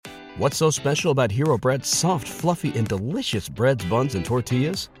What's so special about Hero Bread's soft, fluffy, and delicious breads, buns, and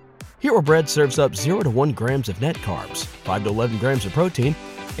tortillas? Hero Bread serves up 0 to 1 grams of net carbs, 5 to 11 grams of protein,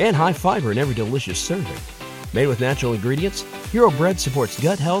 and high fiber in every delicious serving. Made with natural ingredients, Hero Bread supports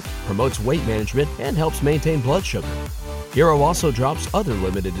gut health, promotes weight management, and helps maintain blood sugar. Hero also drops other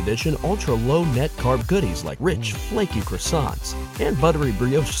limited edition ultra-low net carb goodies like rich, flaky croissants and buttery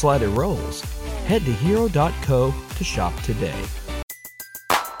brioche slider rolls. Head to hero.co to shop today.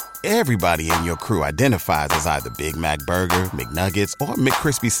 Everybody in your crew identifies as either Big Mac Burger, McNuggets, or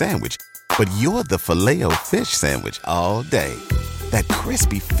McCrispy Sandwich. But you're the Filet-O-Fish Sandwich all day. That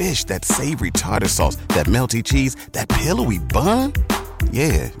crispy fish, that savory tartar sauce, that melty cheese, that pillowy bun.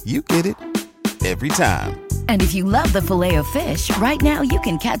 Yeah, you get it. Every time. And if you love the Filet-O-Fish, right now you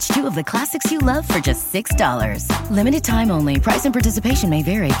can catch 2 of the classics you love for just $6. Limited time only. Price and participation may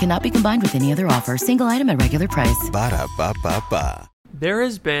vary. Cannot be combined with any other offer. Single item at regular price. Ba-da-ba-ba-ba. There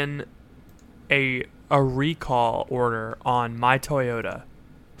has been a recall order on my Toyota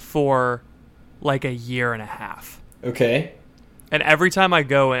for like a year and a half. Okay. And every time I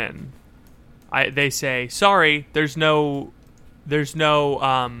go in, they say, "Sorry, there's no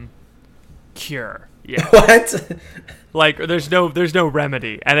cure yet." What? Like there's no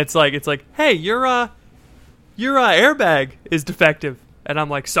remedy. And it's like, "Hey, your airbag is defective." And I'm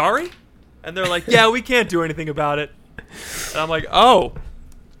like, "Sorry?" And they're like, "Yeah, we can't do anything about it." And I'm like, "Oh,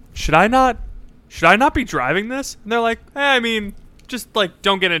 should I not be driving this?" And they're like, "I mean, just like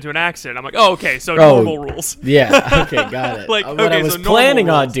don't get into an accident." I'm like, "Oh, okay, so normal rules." Yeah, okay, got it. Like, what okay, I was so planning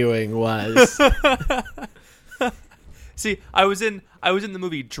normal on rules. doing was See, I was in the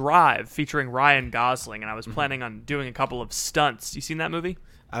movie Drive featuring Ryan Gosling, and I was planning on doing a couple of stunts. You seen that movie?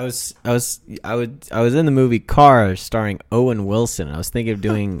 I was in the movie Cars starring Owen Wilson. I was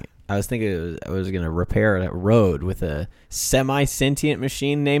thinking I was going to repair a road with a semi-sentient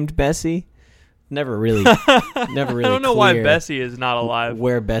machine named Bessie. Never really I don't know why clear Bessie is not alive.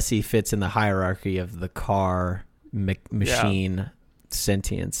 where Bessie fits in the hierarchy of the car machine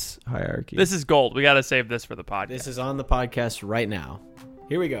sentience hierarchy. This is gold. We got to save this for the podcast. This is on the podcast right now.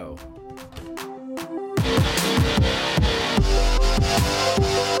 Here we go.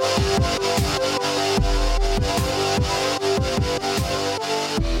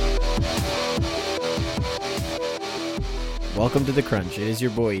 Welcome to The Crunch. It is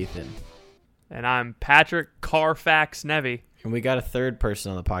your boy, Ethan. And I'm Patrick Carfax Nevy. And we got a third person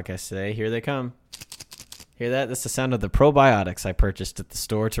on the podcast today. Here they come. Hear that? That's the sound of the probiotics I purchased at the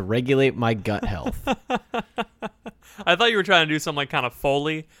store to regulate my gut health. I thought you were trying to do some like kind of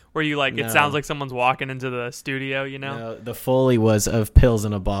Foley where you like No. it sounds like someone's walking into the studio, you know? No, the Foley was of pills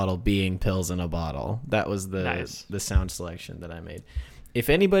in a bottle being pills in a bottle. That was the sound selection that I made. If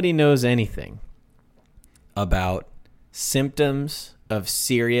anybody knows anything about symptoms of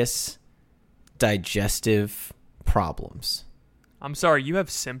serious digestive problems. I'm sorry, you have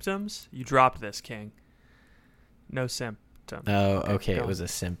symptoms? You dropped this, King. No symptom. Oh, okay. go It on. was a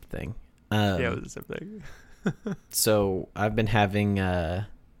simp thing. Yeah, it was a symptom. So I've been having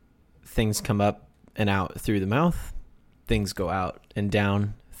things come up and out through the mouth. Things go out and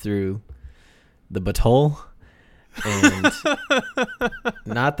down through the butthole. And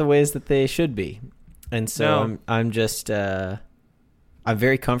not the ways that they should be. And so No. I'm just I'm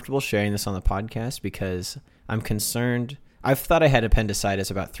very comfortable sharing this on the podcast because I'm concerned. I've thought I had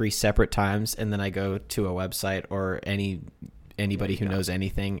appendicitis about 3 separate times, and then I go to a website or anybody who knows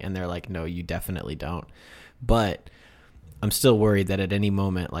anything, and they're like, "No, you definitely don't." But I'm still worried that at any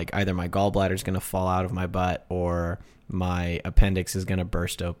moment, like either my gallbladder is going to fall out of my butt or my appendix is going to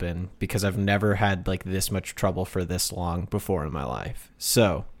burst open because I've never had like this much trouble for this long before in my life.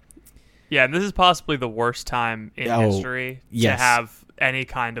 So. Yeah, and this is possibly the worst time in history to yes. have any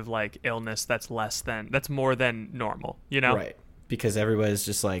kind of like illness that's more than normal, you know? Right. Because everybody's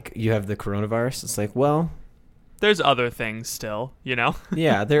just like, you have the coronavirus. It's like, well, There's other things still, you know?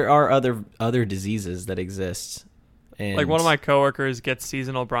 yeah, there are other diseases that exist. And Like one of my coworkers gets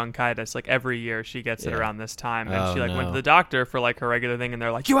seasonal bronchitis. Like every year she gets it Yeah. around this time. And Oh, she like went no. to the doctor for like her regular thing and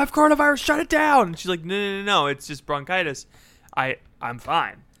they're like, "You have coronavirus, shut it down." And she's like, No, it's just bronchitis. I'm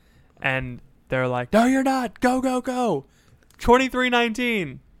fine. And they're like, "No, you're not. Go.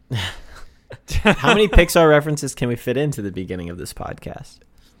 2319." How many Pixar references can we fit into the beginning of this podcast?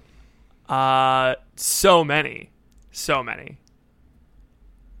 So many.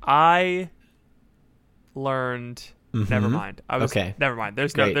 I learned. Never mind. Okay. Never mind.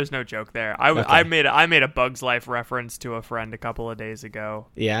 There's Great. no joke there. Okay. I made a Bugs Life reference to a friend a couple of days ago.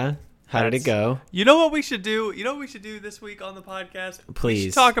 Yeah? How did it go? You know what we should do? You know what we should do this week on the podcast? We Please.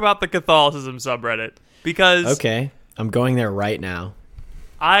 should talk about the Catholicism subreddit because Okay. I'm going there right now.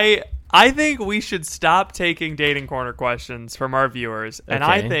 I think we should stop taking dating corner questions from our viewers, and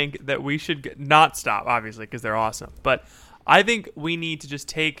I Okay. think that we should not stop, obviously, because they're awesome. But I think we need to just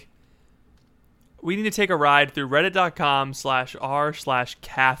take a ride through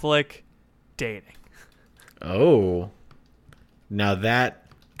reddit.com/r/Catholic dating. Oh, now that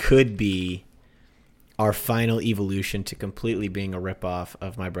could be our final evolution to completely being a ripoff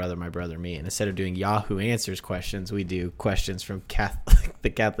of My Brother, Me. And instead of doing Yahoo Answers questions, we do questions from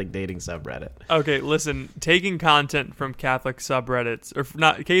the Catholic dating subreddit. Okay, listen, taking content from Catholic subreddits, or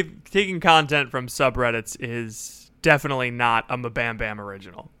not taking content from subreddits is definitely not a Mabam Bam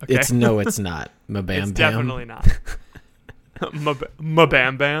original. Okay? It's not. Mabam It's Bam. definitely not.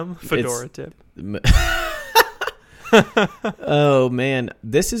 Mabam Bam, Fedora tip. Oh man,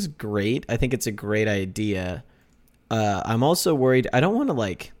 this is great. I think it's a great idea. I'm also worried. I don't want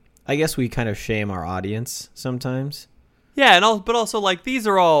to I guess we kind of shame our audience sometimes. Yeah, but also like these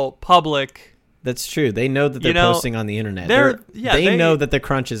are all public. That's true. They know that they're posting on the internet. They know that the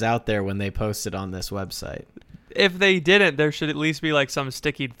crunch is out there when they post it on this website. If they didn't, there should at least be like some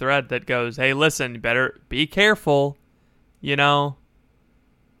sticky thread that goes, "Hey, listen, you better be careful."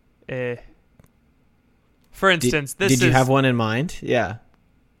 For instance, did you have one in mind? Yeah.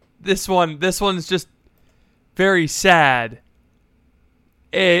 This one's just very sad.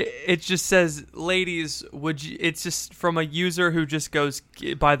 It just says, "Ladies, would you?" It's just from a user who just goes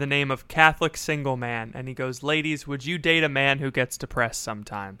by the name of Catholic Single Man, and he goes, "Ladies, would you date a man who gets depressed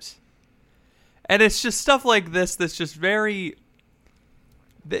sometimes?" And it's just stuff like this that's just very,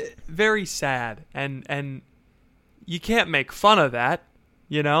 very sad, and you can't make fun of that,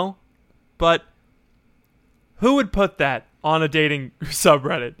 but who would put that on a dating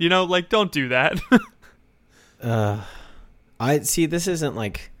subreddit? Don't do that. I see. This isn't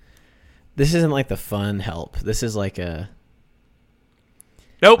like the fun help. This is like a.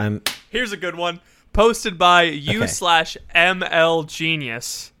 Nope. Here's a good one. Posted by Okay. u/ML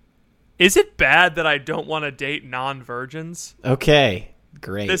Genius. Is it bad that I don't want to date non-virgins? Okay,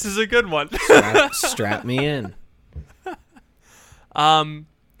 great. This is a good one. strap me in.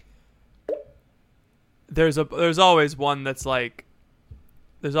 There's always one that's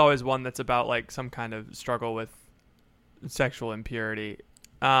about like some kind of struggle with sexual impurity.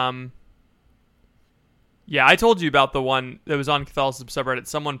 Yeah, I told you about the one that was on Catholicism subreddit.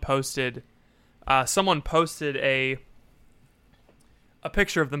 Someone posted a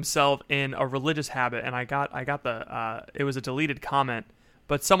picture of themselves in a religious habit, and I got the it was a deleted comment,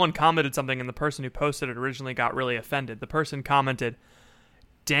 but someone commented something, and the person who posted it originally got really offended. The person commented,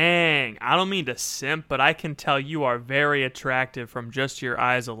 "Dang, I don't mean to simp, but I can tell you are very attractive from just your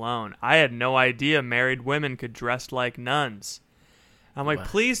eyes alone. I had no idea married women could dress like nuns." I'm like,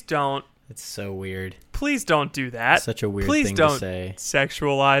 please don't. It's so weird. Please don't do that. Such a weird Please thing don't to say.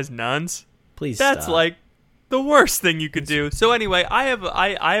 sexualize nuns. Please That's stop. like the worst thing you could do. So anyway, I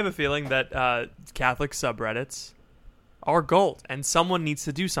have a feeling that Catholic subreddits are gold, and someone needs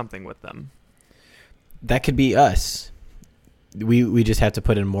to do something with them. That could be us. We just have to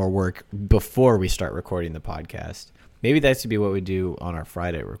put in more work before we start recording the podcast. Maybe that should be what we do on our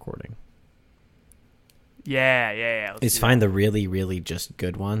Friday recording. Yeah. Is find the really, really just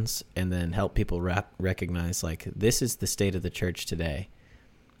good ones and then help people recognize, like, this is the state of the church today.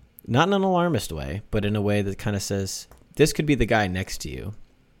 Not in an alarmist way, but in a way that kind of says, this could be the guy next to you,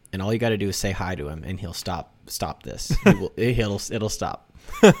 and all you got to do is say hi to him, and he'll stop this. It'll stop.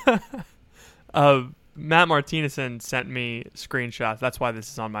 Matt Martinezson sent me screenshots. That's why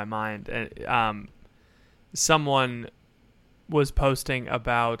this is on my mind. And someone was posting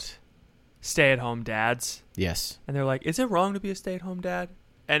about stay-at-home dads. Yes. And they're like, "Is it wrong to be a stay-at-home dad?"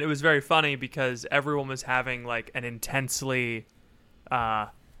 And it was very funny because everyone was having like an intensely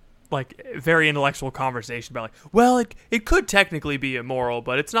very intellectual conversation about like, well, it could technically be immoral,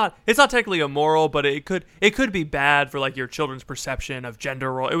 but it's not technically immoral, but it could be bad for like your children's perception of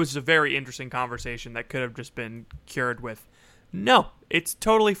gender role. It was a very interesting conversation that could have just been cured with, "No, it's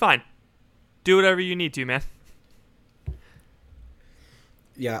totally fine. Do whatever you need to, man."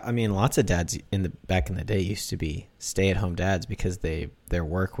 Yeah, I mean, lots of dads back in the day used to be stay-at-home dads because their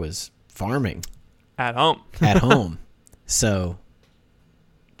work was farming At home. at home. So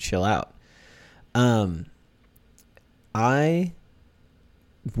chill out. I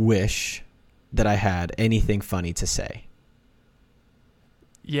wish that I had anything funny to say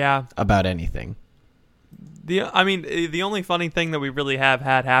Yeah. about anything. The only funny thing that we really have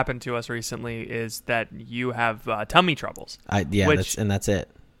had happen to us recently is that you have tummy troubles. That's it.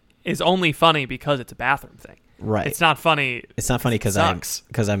 Is only funny because it's a bathroom thing. Right. It's not funny. It's not funny because sucks.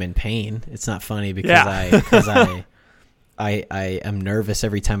 I'm in pain. It's not funny because Yeah. I am nervous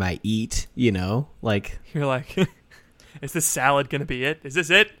every time I eat, you know? Like, You're like, is this salad going to be it? Is this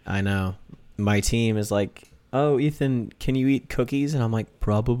it? I know. My team is like, oh, Ethan, can you eat cookies? And I'm like,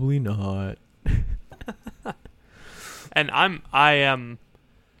 probably not. And I am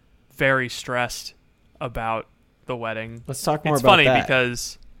very stressed about the wedding. Let's talk more It's about funny that.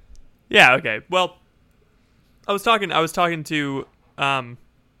 because, yeah, okay. Well, I was talking to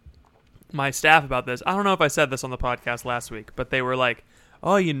my staff about this. I don't know if I said this on the podcast last week, but they were like,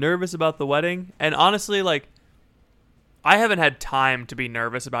 "Oh, you nervous about the wedding?" And honestly, like, I haven't had time to be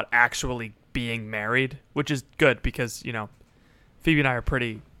nervous about actually being married, which is good because, you know, Phoebe and I are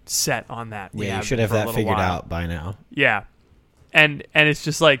pretty set on that. We Yeah, you have should been have for a that little figured while. out by now. Yeah. And it's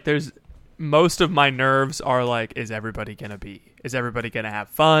just like there's most of my nerves are like, is everybody going to have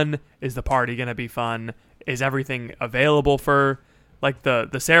fun? Is the party going to be fun? Is everything available for like the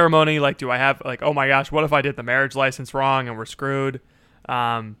ceremony? Like, do I have like, oh my gosh, what if I did the marriage license wrong and we're screwed?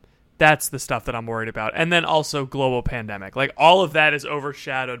 That's the stuff that I'm worried about. And then also global pandemic. Like all of that is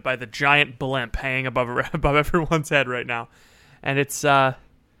overshadowed by the giant blimp hanging above everyone's head right now. And it's, yeah,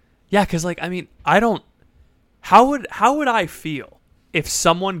 cause like, I mean, how would I feel if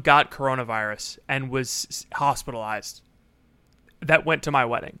someone got coronavirus and was hospitalized that went to my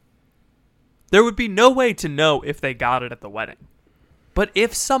wedding? There would be no way to know if they got it at the wedding. But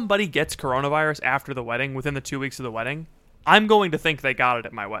if somebody gets coronavirus after the wedding, within the 2 weeks of the wedding, I'm going to think they got it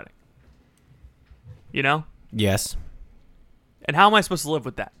at my wedding. You know? Yes. And how am I supposed to live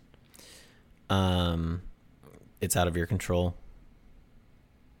with that? It's out of your control.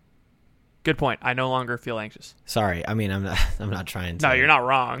 Good point. I no longer feel anxious. Sorry, I mean I'm not trying to. No, you're not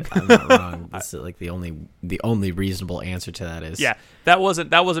wrong. I'm not wrong. This is like the only reasonable answer to that is. Yeah, that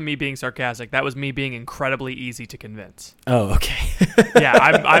wasn't me being sarcastic. That was me being incredibly easy to convince. Oh, okay. Yeah,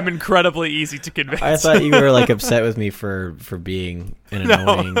 I'm incredibly easy to convince. I thought you were like upset with me for being an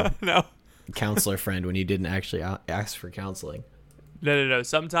annoying No. counselor friend when you didn't actually ask for counseling. No.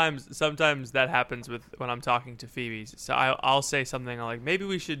 Sometimes that happens when I'm talking to Phoebe. So I'll say something like, maybe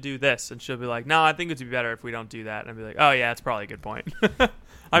we should do this, and she'll be like, no, I think it'd be better if we don't do that. And I'll be like, oh yeah, that's probably a good point.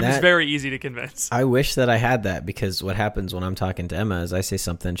 I'm just very easy to convince. I wish that I had that, because what happens when I'm talking to Emma is I say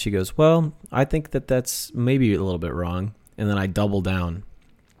something, she goes, well, I think that's maybe a little bit wrong, and then I double down,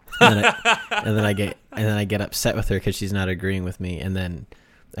 and then I get upset with her because she's not agreeing with me, and then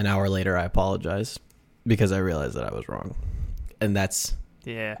an hour later I apologize because I realized that I was wrong. And that's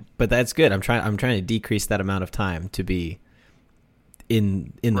but that's good. I'm trying to decrease that amount of time to be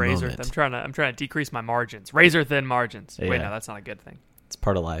in the moment. I'm trying to decrease my margins. Razor thin margins. Yeah. Wait, no, that's not a good thing. It's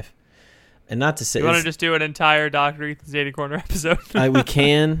part of life. And not to say you want to just do an entire Dr. Ethan's Dating Corner episode. we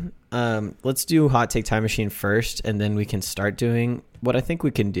can. Let's do Hot Take Time Machine first, and then we can start doing what I think we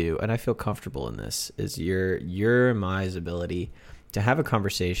can do. And I feel comfortable in this is your and my ability to have a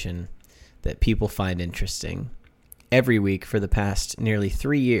conversation that people find interesting every week for the past nearly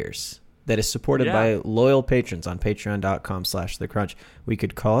 3 years, that is supported by loyal patrons on patreon.com/The Crunch. We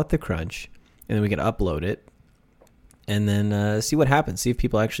could call it The Crunch, and then we could upload it, and then see what happens. See if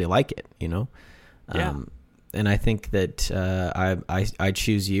people actually like it, you know? Yeah. And I think that I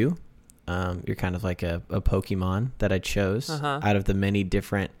choose you. You're kind of like a Pokemon that I chose out of the many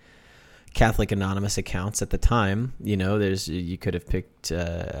different Catholic Anonymous accounts at the time. You know, you could have picked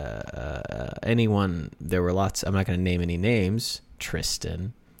anyone. There were lots. I'm not going to name any names.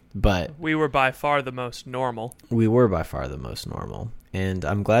 Tristan, but we were by far the most normal. And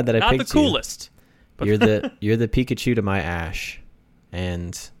I'm glad that I not picked the coolest. But you're the Pikachu to my Ash,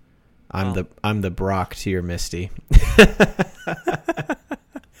 and I'm the Brock to your Misty.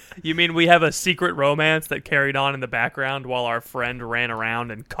 You mean we have a secret romance that carried on in the background while our friend ran around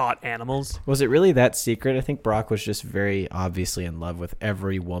and caught animals? Was it really that secret? I think Brock was just very obviously in love with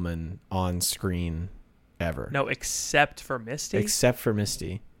every woman on screen ever. No, except for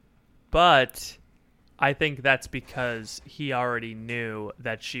Misty. But I think that's because he already knew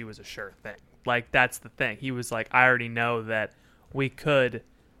that she was a sure thing. Like, that's the thing. He was like, I already know that we could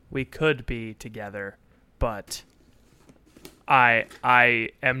be together, but I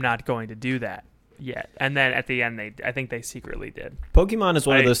am not going to do that yet. And then at the end, I think they secretly did. Pokemon is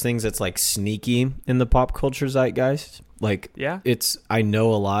one of those things that's like sneaky in the pop culture zeitgeist. Like, I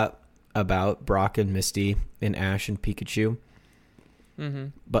know a lot about Brock and Misty and Ash and Pikachu. Mm-hmm.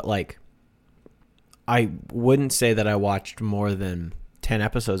 But like, I wouldn't say that I watched more than 10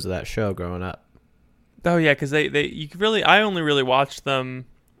 episodes of that show growing up. Oh yeah, because I only really watched them.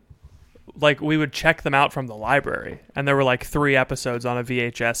 Like, we would check them out from the library, and there were like 3 episodes on a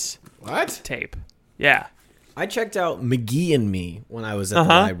VHS tape. Yeah. I checked out McGee and Me when I was at the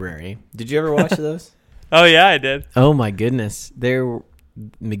library. Did you ever watch those? Oh yeah, I did. Oh my goodness.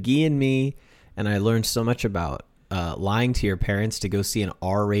 McGee and Me, and I learned so much about lying to your parents to go see an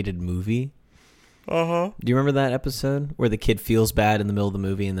R-rated movie. Uh-huh. Do you remember that episode where the kid feels bad in the middle of the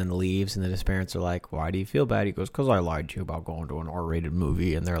movie and then leaves, and then his parents are like, "Why do you feel bad?" He goes, "Because I lied to you about going to an R-rated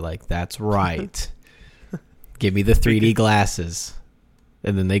movie." And they're like, "That's right. Give me the 3D glasses."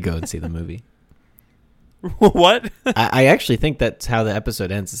 And then they go and see the movie. What? I actually think that's how the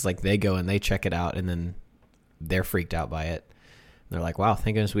episode ends. It's like they go and they check it out, and then they're freaked out by it. And they're like, "Wow,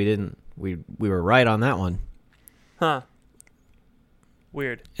 thank goodness we were right on that one." Huh.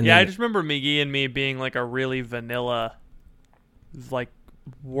 Weird. And yeah, then, I just remember McGee and Me being like a really vanilla, like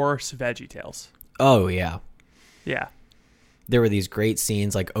worse VeggieTales. Oh yeah. Yeah. There were these great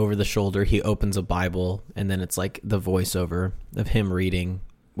scenes, like over the shoulder, he opens a Bible, and then it's like the voiceover of him reading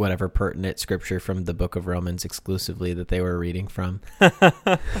whatever pertinent scripture from the book of Romans exclusively that they were reading from.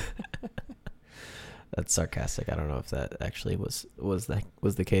 That's sarcastic. I don't know if that actually was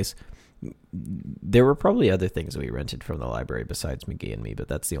the case. There were probably other things we rented from the library besides McGee and Me, but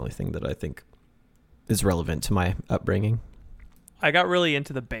that's the only thing that I think is relevant to my upbringing. I got really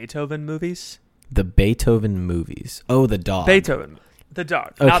into the Beethoven movies. The Beethoven movies. Oh, the dog. Beethoven. The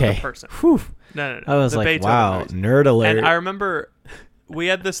dog, okay. not the person. Whew. No. I was the like, Beethoven wow, movies. nerd alert. And I remember we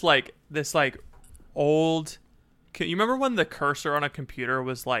had this old... You remember when the cursor on a computer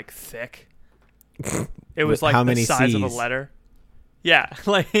was like thick? It was like how the many size of a Cs? letter. Yeah,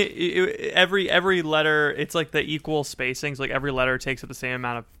 like every letter, it's like the equal spacings. Like every letter takes up the same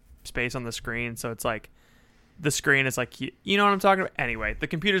amount of space on the screen, so it's like the screen is like you know what I'm talking about. Anyway, the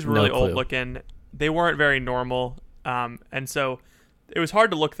computers were No really clue. old looking. They weren't very normal, and so it was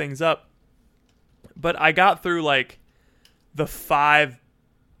hard to look things up. But I got through like the 5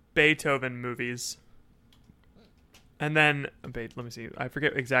 Beethoven movies, and then let me see. I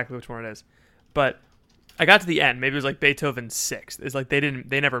forget exactly which one it is, but I got to the end. Maybe it was like Beethoven 6th. It's like they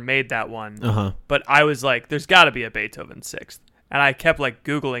never made that one. Uh-huh. But I was like, there's got to be a Beethoven 6th. And I kept like not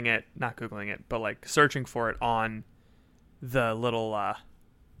Googling it, but like searching for it on the little,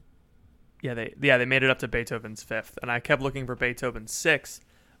 they made it up to Beethoven's 5th. And I kept looking for Beethoven 6th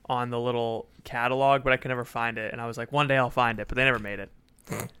on the little catalog, but I could never find it. And I was like, one day I'll find it, but they never made it.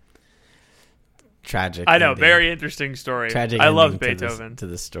 Tragic. I know. ending. Very interesting story. Tragic. I love ending Beethoven. to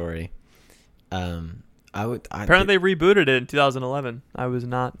the story. Apparently they rebooted it in 2011. I was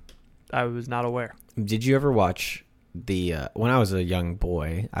not aware. Did you ever watch when I was a young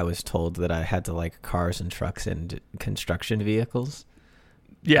boy, I was told that I had to like cars and trucks and construction vehicles.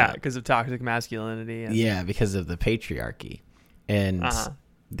 Yeah, because of toxic masculinity. And, Yeah, because of the patriarchy. And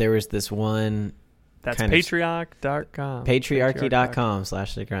there was this one... That's kind of- patriarch.com.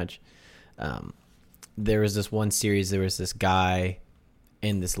 Patriarchy.com/TheCrunch. There was this one series, there was this guy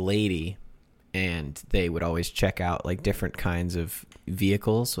and this lady, and they would always check out like different kinds of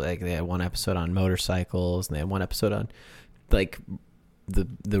vehicles. Like they had one episode on motorcycles, and they had one episode on like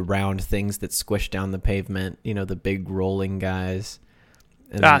the round things that squish down the pavement, you know, the big rolling guys.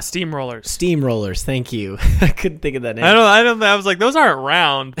 And Steamrollers. Steamrollers, thank you. I couldn't think of that name. I don't. I was like, those aren't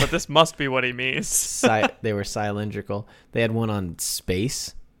round, but this must be what he means. They were cylindrical. They had one on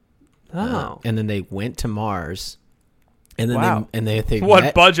space. Oh, And then they went to Mars. And then wow. they what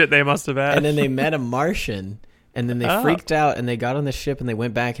met, budget they must have had. and then they met a Martian, and then they freaked out, and they got on the ship, and they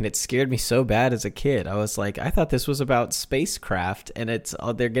went back, and it scared me so bad as a kid. I was like, I thought this was about spacecraft, and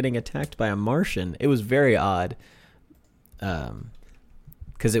they're getting attacked by a Martian. It was very odd.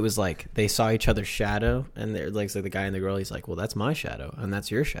 Because it was like they saw each other's shadow, and they're like, so the guy and the girl, he's like, well, that's my shadow, and that's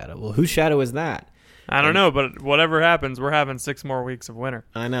your shadow. Well, whose shadow is that? I don't know, but whatever happens, we're having 6 more weeks of winter.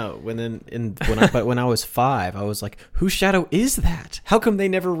 I know. When I was 5, I was like, whose shadow is that? How come they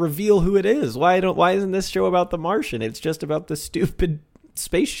never reveal who it is? Why isn't this show about the Martian? It's just about the stupid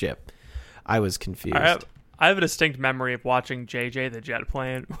spaceship. I was confused. I have a distinct memory of watching JJ the Jet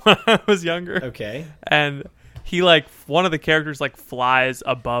Plane when I was younger. Okay. And he one of the characters flies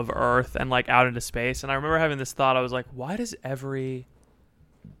above Earth and out into space. And I remember having this thought. I was like, why does every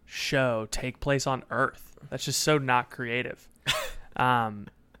show take place on Earth? That's just so not creative. And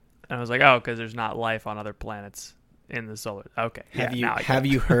I was like, oh, because there's not life on other planets in the solar. Okay. Have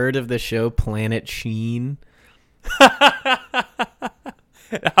you heard of the show Planet Sheen?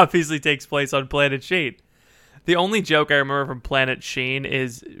 It obviously takes place on Planet Sheen. The only joke I remember from Planet Sheen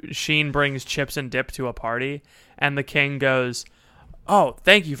is Sheen brings chips and dip to a party, and the king goes, oh,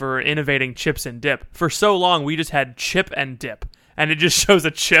 thank you for innovating chips and dip. For so long, we just had chip and dip. And it just shows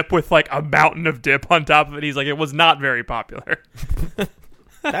a chip with a mountain of dip on top of it. He's like, it was not very popular.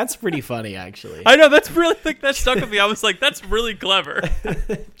 That's pretty funny, actually. I know, that's really that stuck with me. I was like, that's really clever.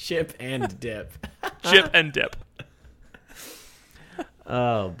 Chip and dip. Chip and dip.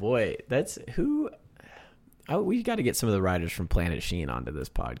 Oh boy, that's who. Oh, we got to get some of the writers from Planet Sheen onto this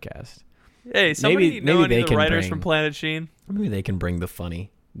podcast. Hey, somebody know any of the writers from Planet Sheen? Maybe they can bring the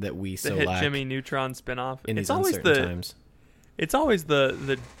funny that we so hit lack Jimmy Neutron spinoff. in It's these always uncertain times. It's always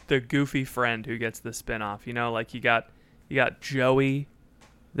the goofy friend who gets the spinoff. You know, like you got Joey,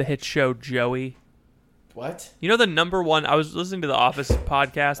 the hit show Joey. What? You know the number one. I was listening to the Office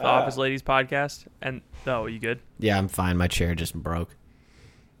podcast, the Office Ladies podcast, and you good? Yeah, I'm fine. My chair just broke.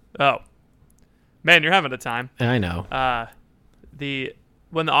 Oh, man, you're having a time. I know.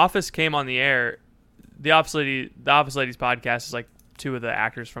 When the Office came on the air, the Office Ladies podcast is like two of the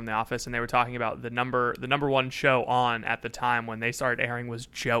actors from The Office, and they were talking about the number one show on at the time when they started airing was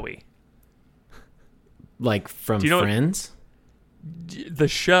Joey. Like from Friends? The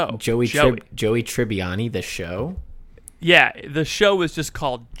show. Joey Tribbiani, the show? Yeah, the show was just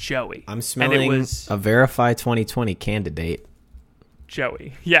called Joey. I'm smelling a Verify 2020 candidate.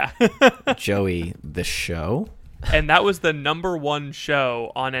 Joey. Yeah. Joey, the show? And that was the number one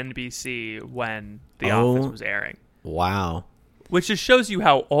show on NBC when The Office was airing. Wow. Which just shows you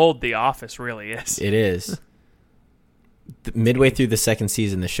how old The Office really is. It is. Midway through the second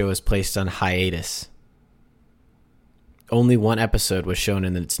season, the show is placed on hiatus. Only one episode was shown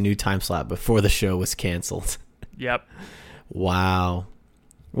in its new time slot before the show was canceled. Yep. Wow.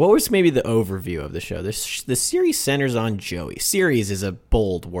 What was maybe the overview of the show? The series centers on Joey. Series is a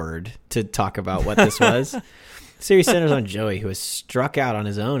bold word to talk about what this was. The series centers on Joey, who has struck out on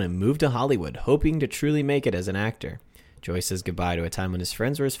his own and moved to Hollywood, hoping to truly make it as an actor. Joey says goodbye to a time when his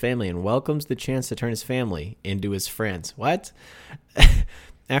friends were his family and welcomes the chance to turn his family into his friends. What?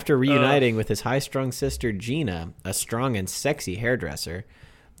 After reuniting with his high-strung sister, Gina, a strong and sexy hairdresser,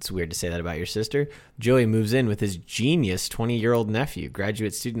 it's weird to say that about your sister, Joey moves in with his genius 20-year-old nephew,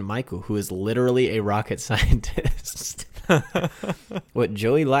 graduate student Michael, who is literally a rocket scientist. What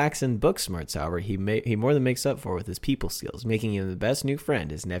Joey lacks in book smarts, however, he more than makes up for with his people skills, making him the best new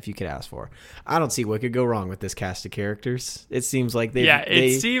friend his nephew could ask for. I don't see what could go wrong with this cast of characters. It seems like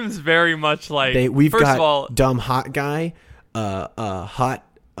it seems very much like we've first got of all, dumb hot guy, hot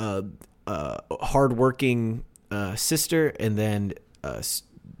hardworking sister, and then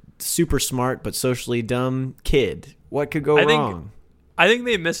super smart but socially dumb kid. What could go wrong? I think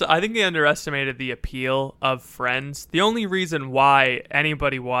they underestimated the appeal of Friends. The only reason why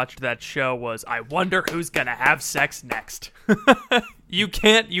anybody watched that show was, I wonder who's gonna have sex next. You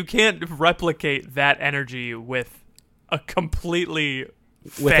can't replicate that energy with a completely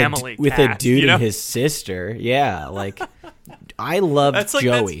family with cast, a dude and his sister. Yeah, like I loved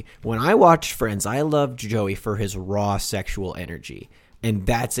Joey. When I watched Friends, I loved Joey for his raw sexual energy. And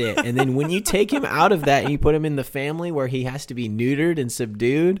that's it. And then when you take him out of that and you put him in the family where he has to be neutered and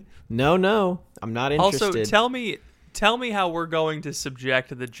subdued, no, I'm not interested. Also, tell me how we're going to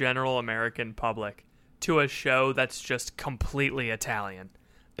subject the general American public to a show that's just completely Italian.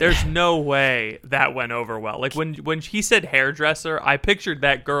 There's no way that went over well. Like when he said hairdresser, I pictured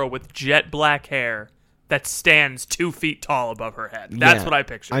that girl with jet black hair that stands 2 feet tall above her head. That's what I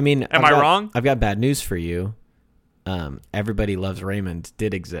pictured. I mean, am I wrong? I've got bad news for you. Everybody Loves Raymond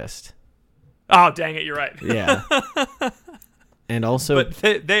did exist. Oh, dang it, you're right. Yeah. And also, but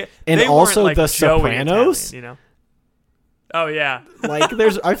they also like The Joey Sopranos, Italian, you know. Oh yeah. Like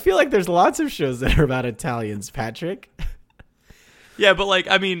I feel like there's lots of shows that are about Italians, Patrick. Yeah, but like,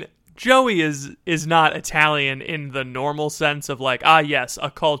 I mean, Joey is not Italian in the normal sense of like, yes, a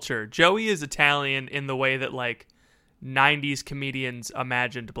culture. Joey is Italian in the way that like 90s comedians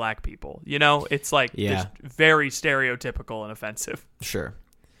imagined black people. You know, it's like just very stereotypical and offensive. Sure.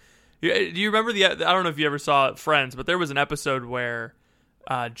 Do you remember I don't know if you ever saw Friends, but there was an episode where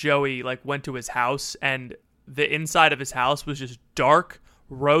Joey like went to his house and the inside of his house was just dark,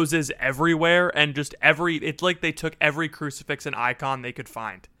 roses everywhere, and just it's like they took every crucifix and icon they could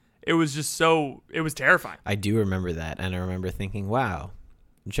find. It was just it was terrifying. I do remember that, and I remember thinking, wow,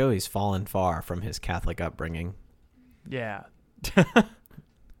 Joey's fallen far from his Catholic upbringing. Yeah.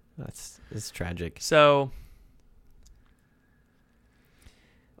 It's tragic. So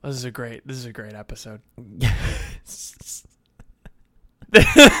this is a great episode.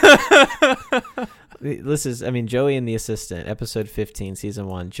 Joey and the Assistant, episode 15, season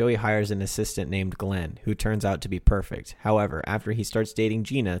 1. Joey hires an assistant named Glenn, who turns out to be perfect. However, after he starts dating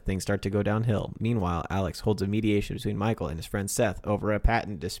Gina, things start to go downhill. Meanwhile, Alex holds a mediation between Michael and his friend Seth over a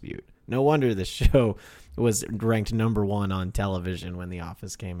patent dispute. No wonder the show was ranked number 1 on television when The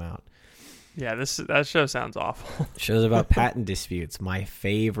Office came out. Yeah, that show sounds awful. Shows about patent disputes. My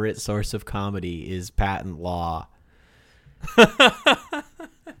favorite source of comedy is patent law.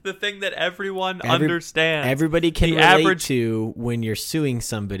 The thing that everyone understands. Everybody can The relate average- to when you're suing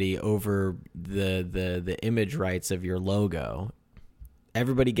somebody over the image rights of your logo.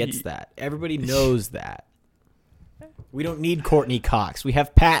 Everybody gets that. Everybody knows that. We don't need Courtney Cox. We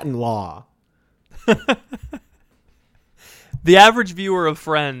have patent law. The average viewer of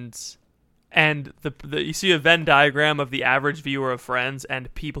Friends, and you see a Venn diagram of the average viewer of Friends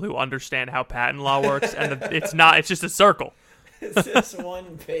and people who understand how patent law works, and it's just a circle. It's just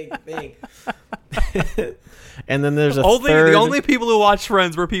one big thing. And then there's a The third. only people who watch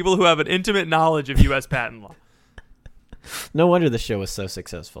Friends were people who have an intimate knowledge of U.S. patent law. No wonder the show was so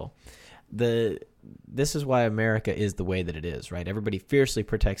successful. This is why America is the way that it is, right? Everybody fiercely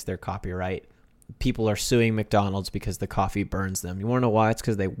protects their copyright. People are suing McDonald's because the coffee burns them. You want to know why? It's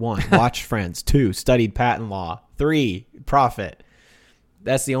because they, 1, watched Friends, 2, studied patent law, 3, profit.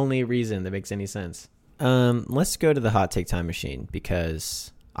 That's the only reason that makes any sense. Let's go to the hot take time machine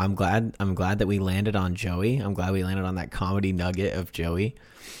because I'm glad that we landed on Joey. I'm glad we landed on that comedy nugget of Joey.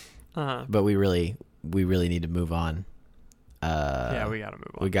 But we really need to move on. Yeah, we gotta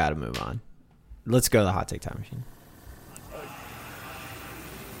move on. We gotta move on. Let's go to the hot take time machine.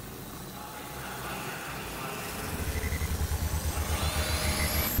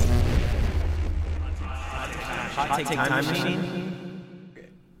 Hot take time machine.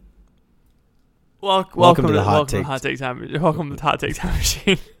 Welcome to the hot take time. Welcome to the hot take time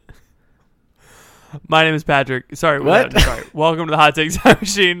machine. My name is Patrick. Sorry, what? Sorry. Welcome to the hot take time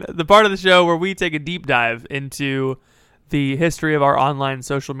machine, the part of the show where we take a deep dive into the history of our online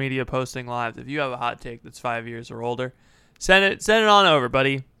social media posting lives. If you have a hot take that's 5 years or older, send it on over,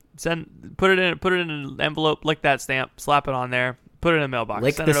 buddy. Put it in an envelope, lick that stamp, slap it on there, put it in a mailbox.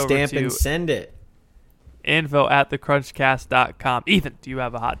 Lick the stamp and send it. info@thecrunchcast.com. Ethan, do you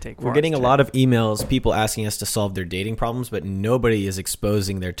have a hot take for us? We're getting a lot of emails, people asking us to solve their dating problems, but nobody is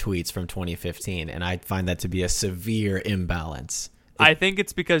exposing their tweets from 2015, and I find that to be a severe imbalance. I think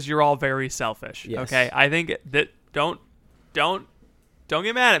it's because you're all very selfish. Yes. Okay, I think that don't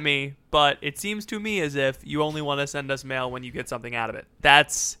get mad at me, but it seems to me as if you only want to send us mail when you get something out of it.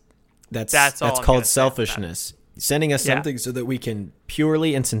 That's all I'm called gonna say selfishness. Sending us Yeah. something so that we can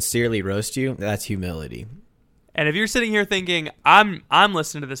purely and sincerely roast you, that's humility. And if you're sitting here thinking I'm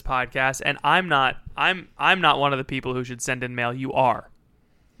listening to this podcast and I'm not one of the people who should send in mail, you are.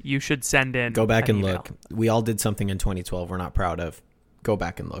 You should send in. Go back an and email. look. We all did something in 2012 we're not proud of. Go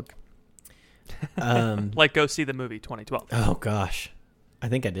back and look. Like go see the movie 2012. Oh gosh, I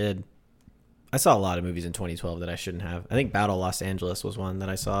think I did. I saw a lot of movies in 2012 that I shouldn't have. I think Battle Los Angeles was one that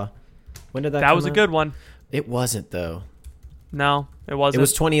I saw. When did that? That was a out? good one. It wasn't though. No, it wasn't. It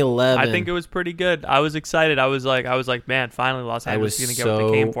was 2011. I think it was pretty good. I was excited. I was like, man, finally Los Angeles is going to get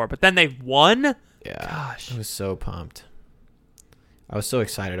what they came for. But then they won? Yeah. Gosh. I was so pumped. I was so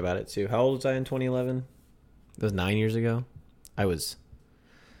excited about it too. How old was I in 2011? It was 9 years ago. I was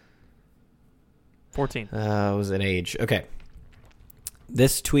 14. I was an age. Okay.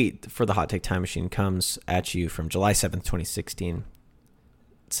 This tweet for the Hot Take Time Machine comes at you from July 7th, 2016.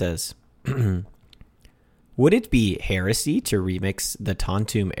 It says, would it be heresy to remix the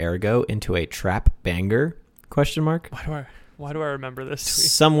Tantum Ergo into a trap banger? Question mark. Why do I remember this tweet?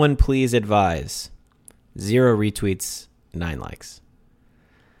 Someone please advise. 0 retweets, 9 likes.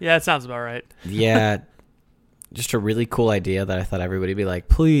 Yeah, it sounds about right. Yeah. Just a really cool idea that I thought everybody would be like,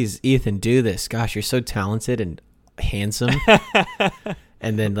 please, Ethan, do this. Gosh, you're so talented and handsome.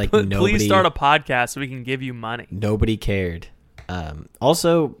 And then like nobody. Please start a podcast so we can give you money. Nobody cared.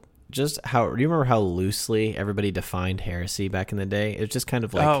 Also, just how do you remember how loosely everybody defined heresy back in the day? It was just kind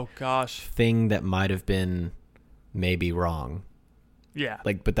of like Oh gosh. thing that might have been maybe wrong. Yeah.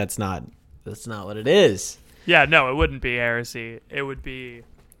 Like, but that's not what it is. Yeah, no, it wouldn't be heresy. It would be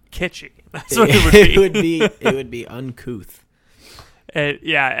kitschy. That's what it would be. It would be uncouth.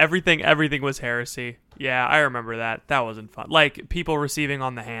 Yeah, everything was heresy. Yeah, I remember that. That wasn't fun. Like people receiving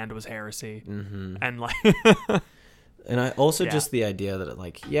on the hand was heresy. Mm-hmm. And like And I also Yeah. just the idea that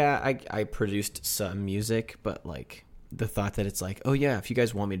like, yeah, I produced some music, but like the thought that it's like, oh yeah, if you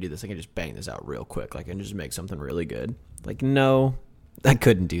guys want me to do this, I can just bang this out real quick. Like I can just make something really good. Like, no, I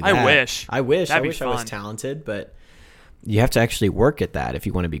couldn't do that. I wish. I wish That'd be I was fun. talented, but you have to actually work at that if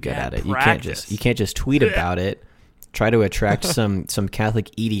you want to be good Yeah, at it. practice. You can't just tweet about it, try to attract some Catholic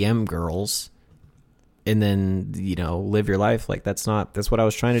EDM girls, and then live your life. Like that's what I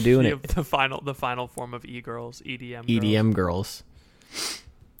was trying to do. And the final form of e-girls, EDM. EDM girls.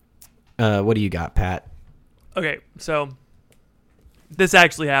 What do you got, Pat? Okay, so This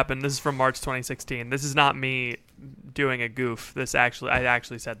actually happened. This is from March 2016. This is not me doing a goof. I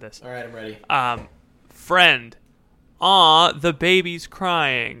actually said this. All right, I'm ready. Friend, aw, the baby's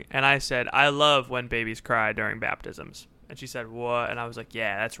crying. And I said, I love when babies cry during baptisms. And she said, what? And I was like,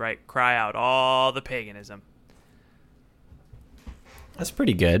 yeah, that's right. Cry out all the paganism. That's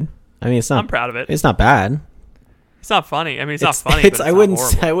pretty good. I mean, it's not. I'm proud of it. It's not bad. It's not funny. I mean, it's not funny. But it's I not wouldn't.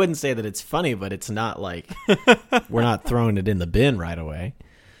 horrible. I wouldn't say that it's funny, but it's not like we're not throwing it in the bin right away.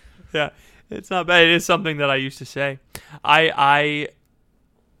 Yeah, it's not bad. It is something that I used to say. I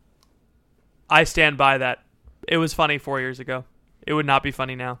stand by that. It was funny 4 years ago. It would not be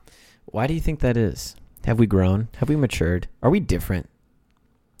funny now. Why do you think that is? Have we grown? Have we matured? Are we different?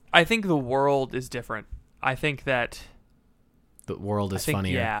 I think the world is different. I think that The world is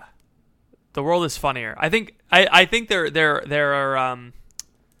funnier. Yeah, the world is funnier. I think there are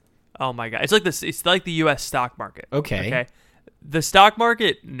oh my god, it's like this. It's like the U.S. stock market. Okay. The stock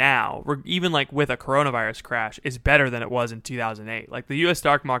market now, even like with a coronavirus crash, is better than it was in 2008. Like the U.S.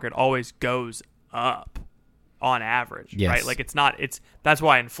 stock market always goes up on average, Yes. right? Like that's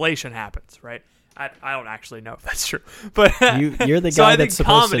why inflation happens, right? I don't actually know if that's true, but You're the So guy I that's think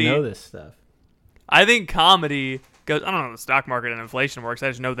supposed comedy- to know this stuff. I think comedy goes. I don't know how the stock market and inflation works. I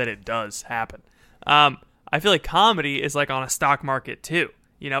just know that it does happen. I feel like comedy is like on a stock market too.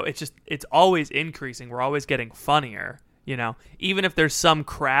 You know, it's always increasing. We're always getting funnier. You know, even if there's some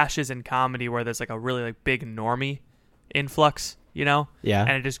crashes in comedy where there's like a really like big normie influx. You know, Yeah.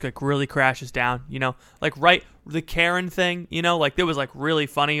 and it just like really crashes down. You know, like the Karen thing. You know, like it was like really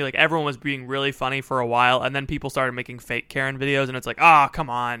funny. Like everyone was being really funny for a while, and then people started making fake Karen videos, and it's like, oh, come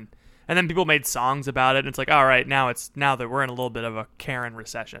on. And then people made songs about it, and it's like, all right, now that we're in a little bit of a Karen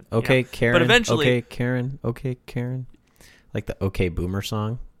recession. you Okay, know? Karen. But eventually, Okay, Karen. Okay, Karen. Like the OK Boomer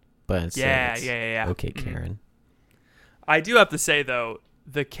song, but instead it's yeah. Okay, Mhm. Karen. I do have to say though,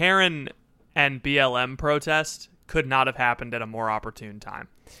 the Karen and BLM protest could not have happened at a more opportune time.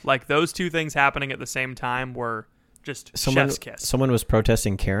 Like those two things happening at the same time were just chef's kiss. Someone was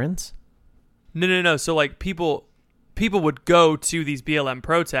protesting Karens? No. So like people would go to these BLM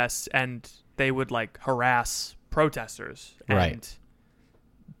protests and they would like harass protesters. And Right.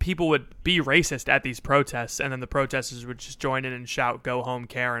 people would be racist at these protests, and then the protesters would just join in and shout, "Go home,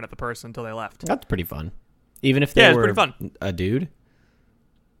 Karen," at the person until they left. That's pretty fun. Even if they Yeah, it's were pretty fun. a dude?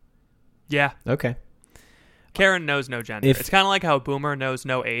 Yeah. Okay. Karen knows no gender. If- It's kind of like how Boomer knows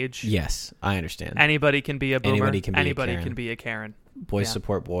no age. Yes, I understand. Anybody can be a Boomer. Anybody can be a Anybody Karen. can be a Karen. Boys Yeah.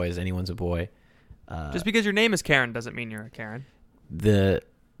 support boys. Anyone's a boy. Just because your name is Karen doesn't mean you're a Karen. The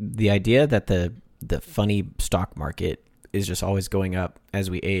idea that the funny stock market is just always going up as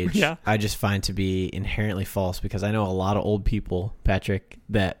we age, Yeah. I just find to be inherently false, because I know a lot of old people, Patrick,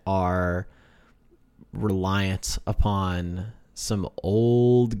 that are reliant upon some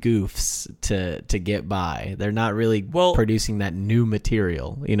old goofs to get by. They're not really producing that new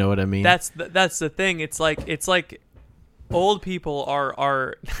material. You know what I mean? That's the thing. It's like old people are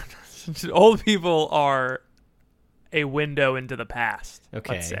old people are a window into the past.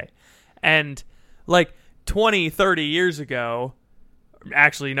 Okay. Let's say, and like 20, 30 years ago,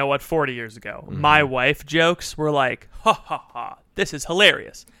 actually, you know what? 40 years ago, my wife jokes were like, "Ha ha ha! This is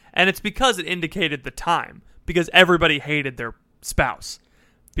hilarious," and it's because it indicated the time. Because everybody hated their spouse.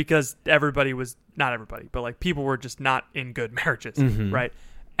 Because everybody was, not everybody, but like people were just not in good marriages, right?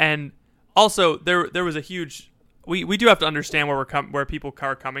 And also there was a huge, we do have to understand where people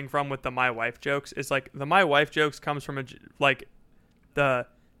are coming from with the my wife jokes. It's like the my wife jokes comes from like the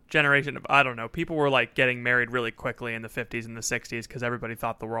generation of, I don't know, people were like getting married really quickly in the 50s and the 60s because everybody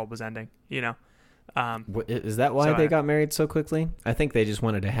thought the world was ending, you know? Is that why they got married so quickly? I think they just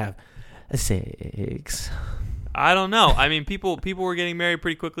wanted to have sex. I don't know. I mean, people were getting married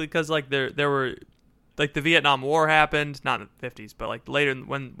pretty quickly because like there were, like the Vietnam War happened, not in the 50s, but like later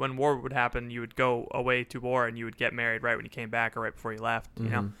when war would happen, you would go away to war and you would get married right when you came back or right before you left. You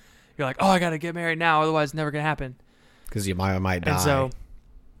know, you're like, oh, I gotta get married now, otherwise it's never gonna happen. Because you might die. And so,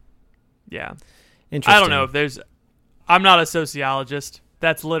 yeah, Interesting. I don't know if there's. I'm not a sociologist.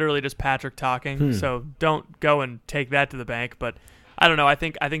 That's literally just Patrick talking. So don't go and take that to the bank. But I don't know. I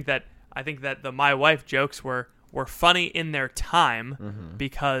think that the my wife jokes were funny in their time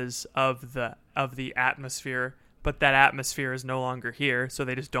because of the atmosphere, but that atmosphere is no longer here, so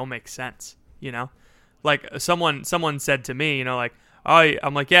they just don't make sense, you know? Like someone said to me, you know, like, oh,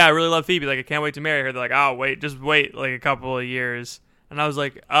 I'm like, yeah, I really love Phoebe, like I can't wait to marry her. They're like, oh, just wait like a couple of years. And I was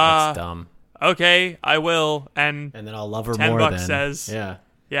like, that's dumb. Okay, I will. And then I'll love her $10 more then. says, yeah,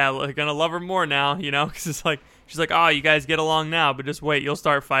 gonna love her more now, you know, because it's like, she's like, oh, you guys get along now, but just wait, you'll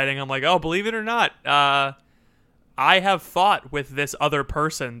start fighting. I'm like, oh, believe it or not, I I have fought with this other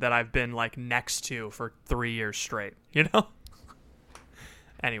person that I've been like next to for 3 years straight, you know?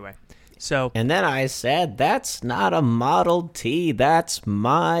 Anyway, so. And then I said, that's not a Model T, that's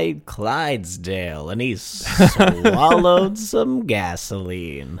my Clydesdale. And he swallowed some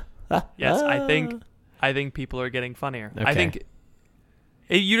gasoline. Yes, I think people are getting funnier. Okay. I think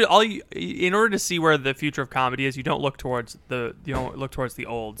in order to see where the future of comedy is, you don't look towards the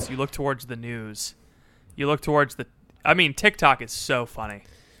olds. You look towards the news. You look towards TikTok is so funny.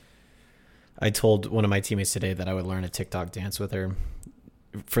 I told one of my teammates today that I would learn a TikTok dance with her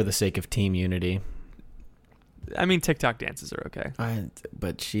for the sake of team unity. I mean, TikTok dances are okay.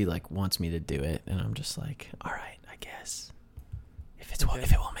 But she like wants me to do it, and I'm just like, all right, I guess. If it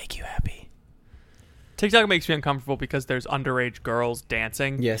will make you happy. TikTok makes me uncomfortable because there's underage girls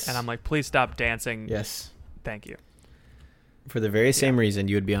dancing. Yes. And I'm like, please stop dancing. Yes. Thank you. For the very same reason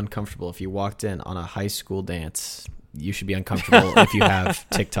you would be uncomfortable if you walked in on a high school dance, you should be uncomfortable if you have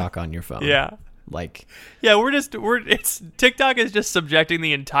TikTok on your phone. Yeah. Like. Yeah, TikTok is just subjecting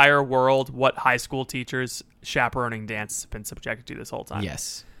the entire world what high school teachers chaperoning dance have been subjected to this whole time.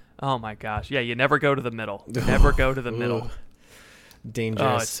 Yes. Oh my gosh. Yeah, you never go to the middle. Never go to the middle. Dangerous.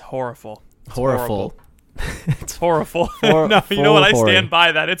 Oh, it's horrible. Horrible. It's horrible. No, you know what? I stand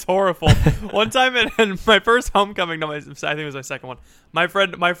by that. It's horrible. One time in my first homecoming, I think it was my second one. My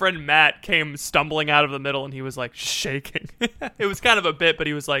friend Matt came stumbling out of the middle, and he was like shaking. It was kind of a bit, but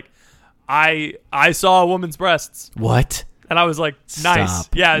he was like, "I saw a woman's breasts." What? And I was like, "Nice."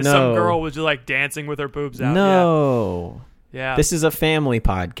 Stop. Yeah, No. some girl was just like dancing with her boobs out. No. Yeah. This is a family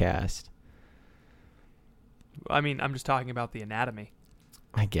podcast. I mean, I'm just talking about the anatomy.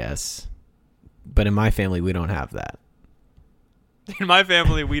 I guess. But in my family, we don't have that. In my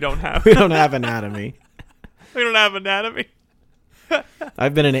family, we don't have. We don't have anatomy. We don't have anatomy.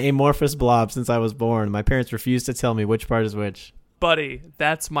 I've been an amorphous blob since I was born. My parents refused to tell me which part is which. Buddy,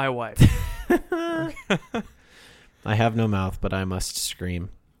 that's my wife. I have no mouth, but I must scream.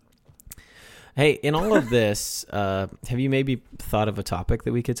 Hey, in all of this, have you maybe thought of a topic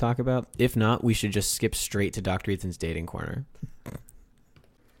that we could talk about? If not, we should just skip straight to Dr. Ethan's Dating Corner.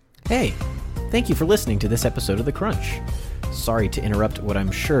 Hey, thank you for listening to this episode of The Crunch. Sorry to interrupt what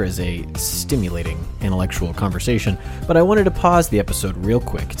I'm sure is a stimulating intellectual conversation, but I wanted to pause the episode real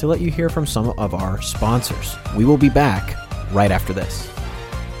quick to let you hear from some of our sponsors. We will be back right after this.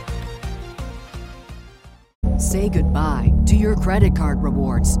 Say goodbye to your credit card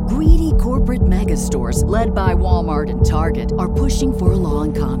rewards. Greedy corporate mega stores, led by Walmart and Target, are pushing for a law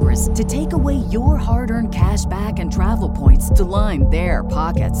in Congress to take away your hard-earned cash back and travel points to line their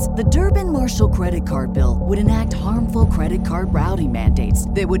pockets. The Durbin-Marshall credit card bill would enact harmful credit card routing mandates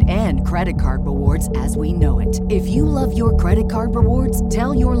that would end credit card rewards as we know it. If you love your credit card rewards,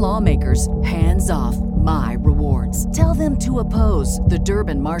 tell your lawmakers, hands off my rewards. Tell them to oppose the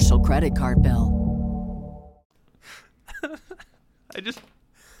Durbin-Marshall credit card bill. I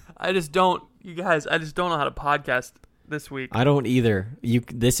just don't know how to podcast this week. I don't either.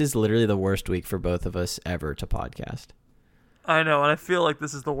 This is literally the worst week for both of us ever to podcast. I know, and I feel like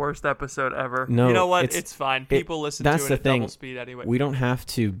this is the worst episode ever. No, you know what? It's fine. People listen to it at double speed anyway. We don't have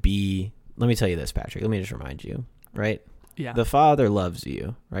to be... Let me tell you this, Patrick. Let me just remind you, right? Yeah. The Father loves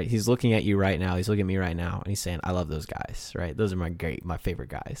you, right? He's looking at you right now. He's looking at me right now, and he's saying, I love those guys, right? Those are my favorite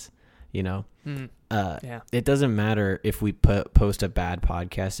guys, you know? Yeah. It doesn't matter if we post a bad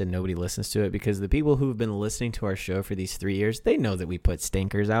podcast and nobody listens to it, because the people who've been listening to our show for these 3 years, they know that we put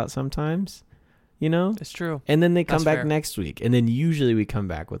stinkers out sometimes, you know? It's true. And then they come That's back fair. next week, and then usually we come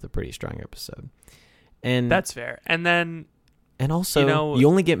back with a pretty strong episode. And That's fair. And then... And also, you know, you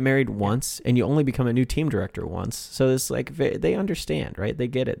only get married once, and you only become a new team director once. So it's like, they understand, right? They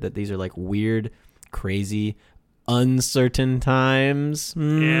get it, that these are like weird, crazy, uncertain times.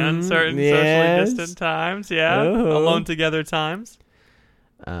 Yeah, uncertain, yes. socially distant times. Yeah. Oh. Alone together times.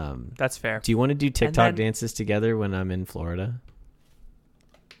 That's fair. Do you want to do TikTok then- dances together when I'm in Florida?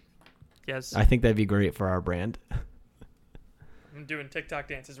 Yes. I think that'd be great for our brand. I'm doing TikTok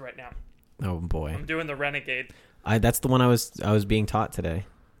dances right now. Oh, boy. I'm doing the Renegade. That's the one I was being taught today.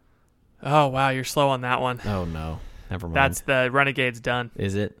 Oh, wow. You're slow on that one. Oh, no. Never mind. That's the Renegade's done.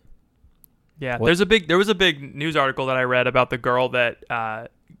 Is it? Yeah. What? There was a big news article that I read about the girl that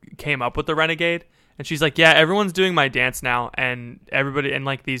came up with the Renegade. And she's like, yeah, everyone's doing my dance now. And everybody, and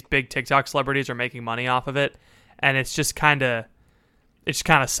like these big TikTok celebrities are making money off of it. And it just kind of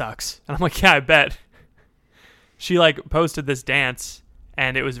sucks. And I'm like, yeah, I bet. She like posted this dance,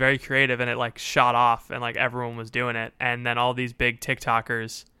 and it was very creative, and it like shot off, and like everyone was doing it. And then all these big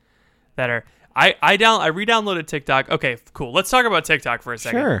TikTokers that are, I re-downloaded TikTok. Okay, cool. Let's talk about TikTok for a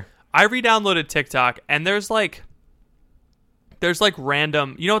second. Sure. I re-downloaded TikTok, and there's like There's like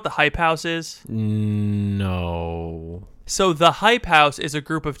random. You know what the Hype House is? No. So the Hype House is a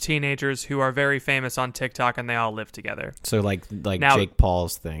group of teenagers who are very famous on TikTok, and they all live together. So like Now- Jake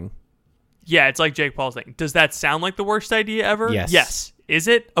Paul's thing. Yeah, it's like Jake Paul's thing. Does that sound like the worst idea ever? Yes. Yes. Is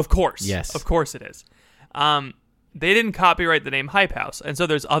it? Of course. Yes. Of course it is. They didn't copyright the name Hype House, and so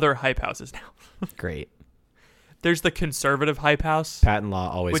there's other Hype Houses now. Great. There's the conservative Hype House. Patent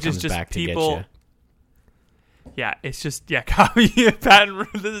law always Which is comes just back people- to get you. Yeah, it's just copy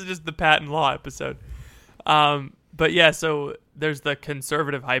patent. This is just the patent law episode. But yeah, so there's the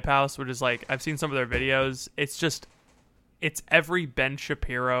conservative Hype House, which is like I've seen some of their videos. It's every Ben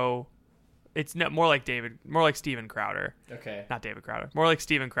Shapiro. It's more like Steven Crowder. Okay. Not David Crowder. More like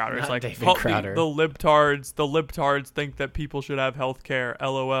Steven Crowder. It's Not like David Crowder. The libtards think that people should have health care.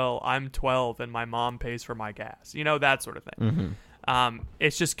 LOL. I'm 12 and my mom pays for my gas. You know, that sort of thing.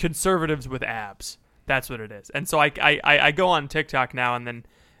 It's just conservatives with abs. That's what it is. And so I go on TikTok now, and then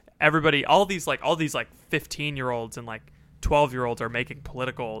everybody, all these 15-year-olds and like 12-year-olds are making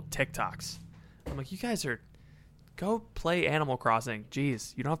political TikToks. I'm like, you guys are go play Animal Crossing.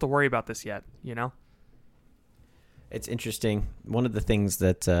 Jeez, you don't have to worry about this yet, you know? It's interesting. One of the things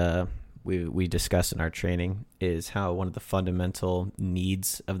that we discuss in our training is how one of the fundamental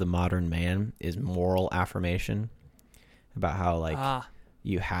needs of the modern man is moral affirmation. About how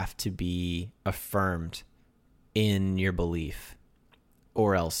you have to be affirmed in your belief,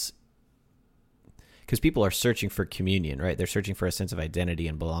 or else, because people are searching for communion, right? They're searching for a sense of identity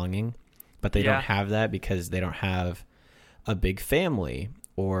and belonging, but they don't have that because they don't have a big family,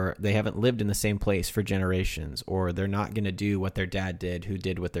 or they haven't lived in the same place for generations, or they're not going to do what their dad did who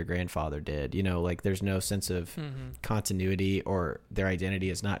did what their grandfather did. You know, like there's no sense of continuity, or their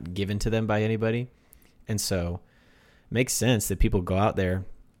identity is not given to them by anybody. And so it makes sense that people go out there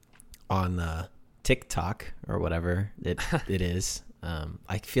on TikTok or whatever it is.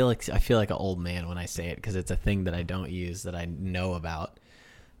 I feel like an old man when I say it, because it's a thing that I don't use that I know about.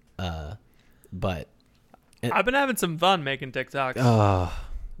 But I've been having some fun making TikToks.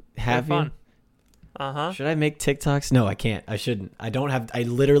 Have you? Fun. Uh-huh. Should I make TikToks? No, I can't. I shouldn't. I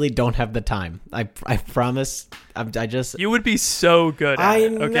literally don't have the time. I promise. You would be so good at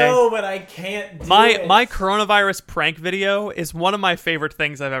it, okay? know, but I can't do it. My coronavirus prank video is one of my favorite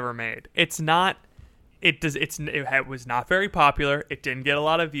things I've ever made. It was not very popular. It didn't get a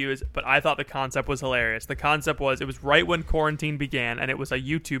lot of views, but I thought the concept was hilarious. The concept was, it was right when quarantine began, and it was a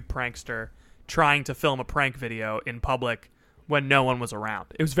YouTube prankster trying to film a prank video in public when no one was around.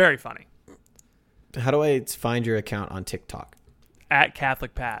 It was very funny. How do I find your account on TikTok? At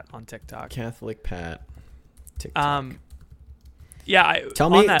Catholic Pat on TikTok. Catholic Pat. TikTok. Yeah.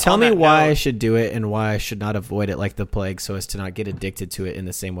 Tell me why I should do it and why I should not avoid it like the plague, so as to not get addicted to it in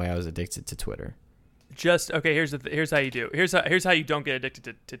the same way I was addicted to Twitter. Here's how you do. Here's how you don't get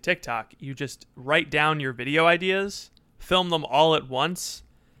addicted to TikTok. You just write down your video ideas, film them all at once,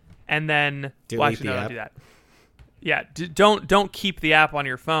 and then Delete the don't app. do that. Yeah, don't keep the app on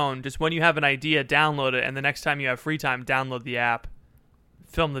your phone. Just when you have an idea, download it, and the next time you have free time, download the app,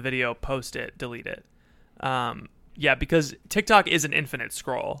 film the video, post it, delete it. Because TikTok is an infinite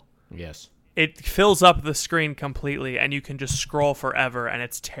scroll. Yes. It fills up the screen completely, and you can just scroll forever, and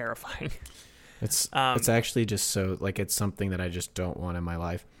it's terrifying. It's actually just so, like, it's something that I just don't want in my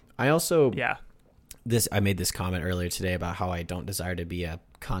life. I also I made this comment earlier today about how I don't desire to be a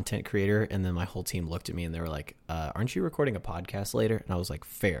content creator, and then my whole team looked at me and they were like, aren't you recording a podcast later? And I was like,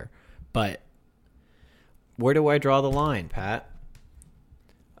 fair, but where do I draw the line, Pat?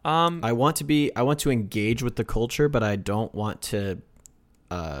 I want to engage with the culture, but I don't want to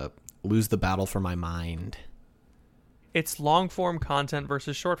lose the battle for my mind. It's long form content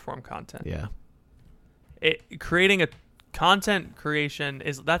versus short form content. Yeah. Creating a content creation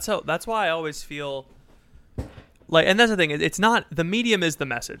that's why I always feel like, and that's the thing, it's not, the medium is the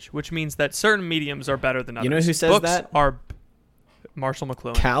message, which means that certain mediums are better than others. You know who says Books that? Are Marshall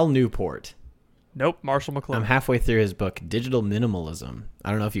McLuhan. Cal Newport. Nope, Marshall McLuhan. I'm halfway through his book, Digital Minimalism. I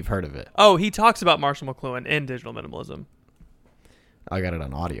don't know if you've heard of it. Oh, he talks about Marshall McLuhan in Digital Minimalism. I got it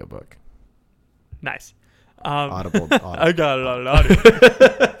on audiobook. Nice. Audible. I got it on an audio.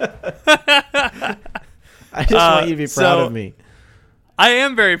 I just want you to be proud of me. I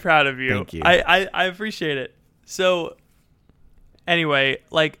am very proud of you. Thank you. I appreciate it. So, anyway,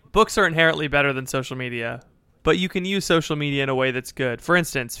 like, books are inherently better than social media, but you can use social media in a way that's good. For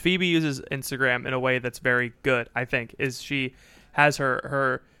instance, Phoebe uses Instagram in a way that's very good, I think, is she has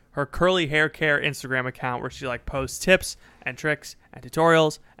her curly hair care Instagram account where she, like, posts tips and tricks and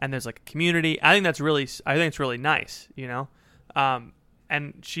tutorials, and there's, like, a community. I think it's really nice, you know?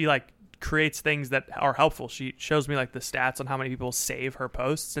 And she, like, creates things that are helpful. She shows me like the stats on how many people save her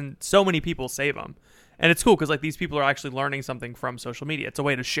posts, and so many people save them. And it's cool because like these people are actually learning something from social media. It's a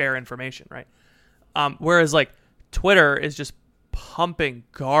way to share information, right? Whereas like Twitter is just pumping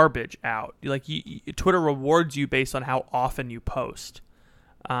garbage out. Like Twitter rewards you based on how often you post,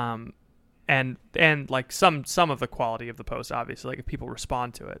 and like some of the quality of the post, obviously, like if people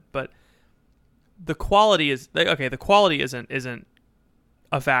respond to it. But the quality is okay. The quality isn't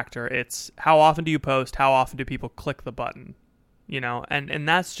a factor. It's how often do you post? How often do people click the button? You know, and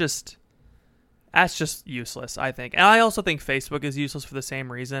that's just useless, I think. And I also think Facebook is useless for the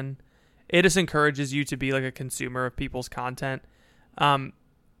same reason. It just encourages you to be like a consumer of people's content. I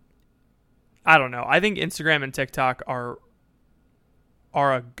don't know. I think Instagram and TikTok are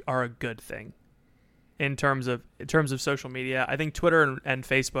a good thing in terms of social media. I think Twitter and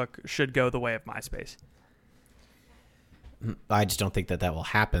Facebook should go the way of MySpace. I just don't think that will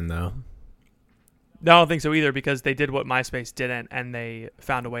happen, though. No, I don't think so either, because they did what MySpace didn't, and they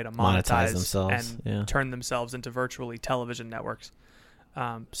found a way to monetize themselves and turn themselves into virtually television networks.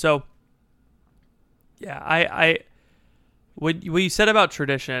 So, yeah, what you said about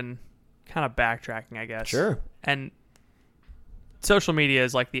tradition, kind of backtracking, I guess. Sure. And social media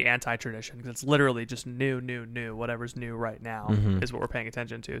is like the anti-tradition, because it's literally just new. Whatever's new right now is what we're paying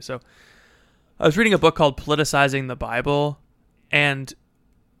attention to. So I was reading a book called Politicizing the Bible, and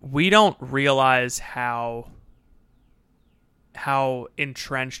we don't realize how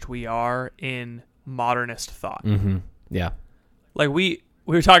entrenched we are in modernist thought. Mm-hmm. Yeah. Like we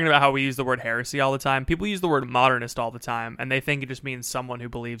were talking about how we use the word heresy all the time. People use the word modernist all the time, and they think it just means someone who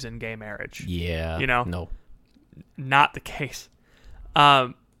believes in gay marriage. Yeah. You know? No. Not the case. Yeah,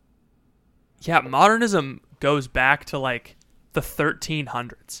 modernism goes back to like the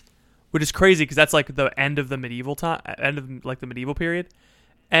 1300s, which is crazy because that's like the end of the medieval time, end of like the medieval period.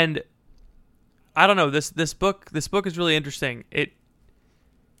 And I don't know, this book is really interesting. It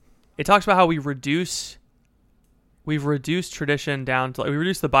talks about how we've reduced tradition down to, like, we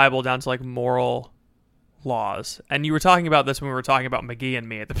reduced the Bible down to like moral laws. And you were talking about this when we were talking about McGee and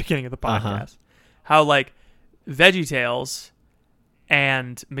me at the beginning of the podcast. How like VeggieTales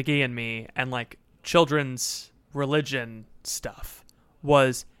and McGee and me and like children's religion stuff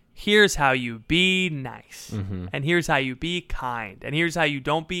was, here's how you be nice, and here's how you be kind, and here's how you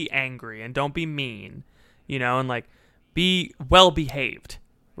don't be angry and don't be mean, you know, and like be well behaved,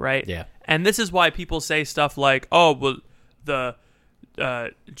 right? Yeah. And this is why people say stuff like, oh, well, the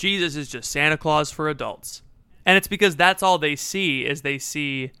Jesus is just Santa Claus for adults. And it's because that's all they see, is they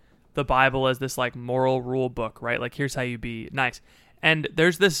see the Bible as this like moral rule book, right? Like, here's how you be nice. And there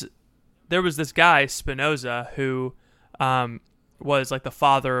was this guy, Spinoza, who was like the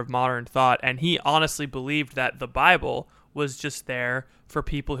father of modern thought, and he honestly believed that the Bible was just there for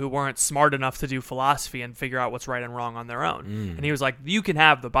people who weren't smart enough to do philosophy and figure out what's right and wrong on their own. And he was like, you can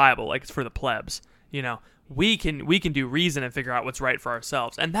have the Bible, like it's for the plebs, you know. We can do reason and figure out what's right for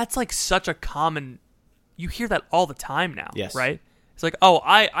ourselves. And that's like such a common, you hear that all the time now, yes. Right? It's like, oh,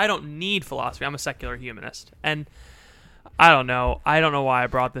 I don't need philosophy. I'm a secular humanist. And I don't know why I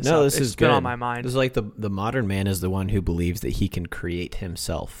brought this up. This it's is been good. on my mind. This is like the modern man is the one who believes that he can create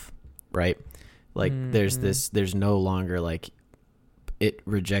himself, right? Like there's no longer like, it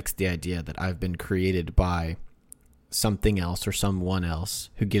rejects the idea that I've been created by something else or someone else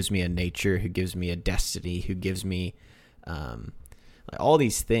who gives me a nature, who gives me a destiny, who gives me all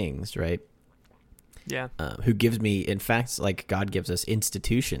these things, right? Yeah. Who gives me, in fact, like God gives us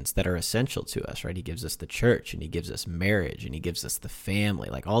institutions that are essential to us, right? He gives us the church, and he gives us marriage, and he gives us the family,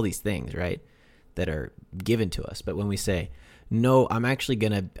 like all these things, right? That are given to us. But when we say, no, I'm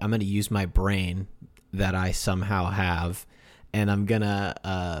gonna use my brain that I somehow have, and I'm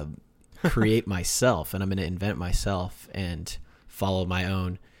gonna create myself, and I'm gonna invent myself and follow my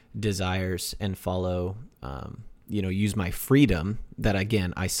own desires and follow, use my freedom that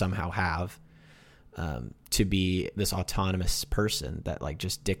again I somehow have. To be this autonomous person that like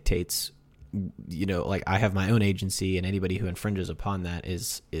just dictates, like I have my own agency, and anybody who infringes upon that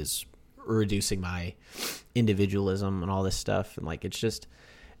is reducing my individualism and all this stuff. And like,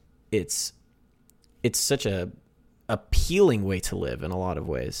 it's such a appealing way to live in a lot of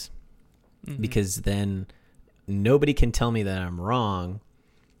ways, because then nobody can tell me that I'm wrong,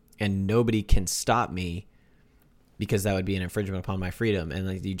 and nobody can stop me, because that would be an infringement upon my freedom. And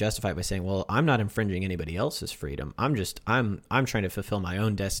like you justify it by saying, well, I'm not infringing anybody else's freedom. I'm trying to fulfill my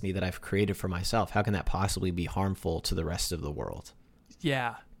own destiny that I've created for myself. How can that possibly be harmful to the rest of the world?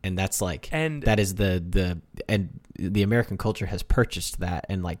 Yeah. And that's like, and that is the American culture has purchased that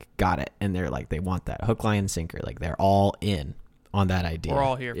and like got it. And they're like, they want that hook, line, and sinker. Like they're all in on that idea. We're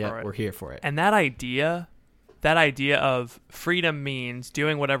all here for it. We're here for it. And that idea of freedom means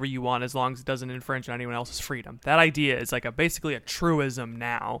doing whatever you want as long as it doesn't infringe on anyone else's freedom. That idea is like basically a truism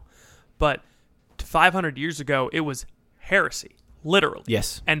now, but 500 years ago it was heresy, literally.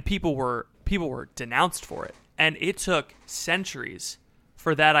 Yes. And people were denounced for it, and it took centuries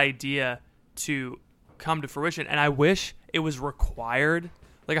for that idea to come to fruition. And I wish it was required.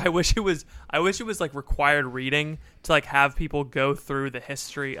 Like I wish it was like required reading to like have people go through the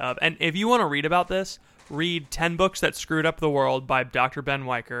history of. And if you want to read about this, read 10 Books That Screwed Up the World by Dr. Ben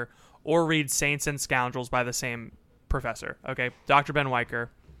Weicker, or read Saints and Scoundrels by the same professor. Okay, Dr. Ben Weicker,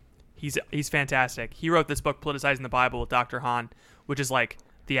 he's fantastic. He wrote this book, Politicizing the Bible, with Dr. Hahn, which is like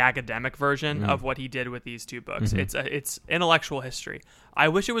the academic version of what he did with these two books. It's intellectual history. I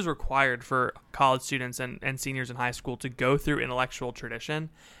wish it was required for college students and seniors in high school to go through intellectual tradition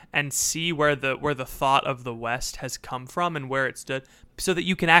and see where the thought of the West has come from and where it stood, so that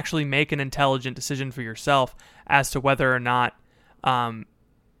you can actually make an intelligent decision for yourself as to whether or not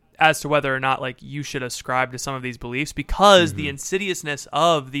like you should ascribe to some of these beliefs, because the insidiousness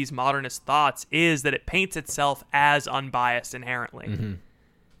of these modernist thoughts is that it paints itself as unbiased inherently.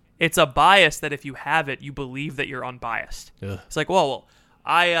 It's a bias that if you have it, you believe that you're unbiased. Ugh. It's like, well,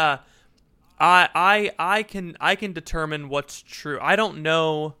 I can determine what's true. I don't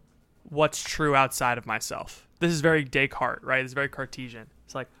know what's true outside of myself. This is very Descartes, right? This is very Cartesian.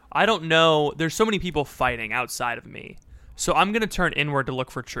 It's like, I don't know. There's so many people fighting outside of me, so I'm going to turn inward to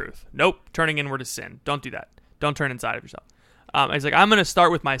look for truth. Nope, turning inward is sin. Don't do that. Don't turn inside of yourself. It's like, I'm going to start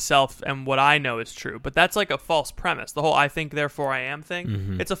with myself and what I know is true. But that's like a false premise. The whole I think, therefore I am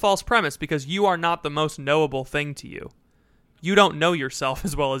thing, it's a false premise, because you are not the most knowable thing to you. You don't know yourself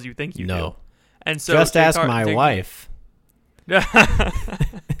as well as you think you do. And so just ask my wife.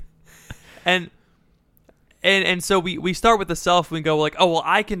 And so we start with the self. We go like, oh well,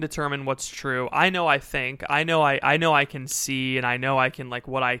 I can determine what's true. I know I think. I know I can see, and I know I can, like,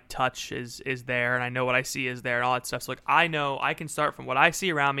 what I touch is there, and I know what I see is there, and all that stuff. So like, I know I can start from what I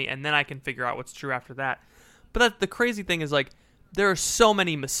see around me, and then I can figure out what's true after that. But the crazy thing is, like, there are so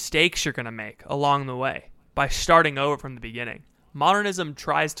many mistakes you're gonna make along the way by starting over from the beginning. Modernism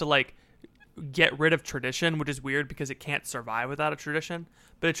tries to like get rid of tradition, which is weird because it can't survive without a tradition.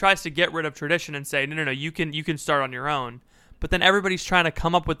 But it tries to get rid of tradition and say, no, you can start on your own. But then everybody's trying to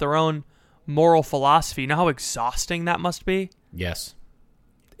come up with their own moral philosophy. You know how exhausting that must be? Yes.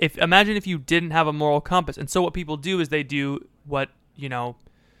 Imagine if you didn't have a moral compass. And so what people do is they do what,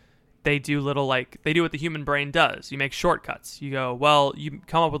 they do what the human brain does. You make shortcuts. You go, well, you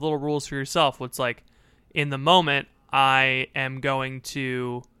come up with little rules for yourself. It's like, in the moment, I'm going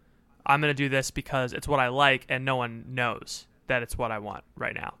to do this because it's what I like, and no one knows that it's what I want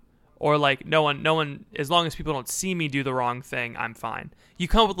right now. Or like, no one, as long as people don't see me do the wrong thing, I'm fine. You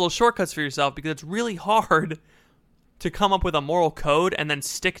come up with little shortcuts for yourself because it's really hard to come up with a moral code and then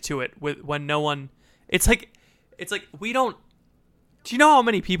stick to it when no one. It's like we don't. Do you know how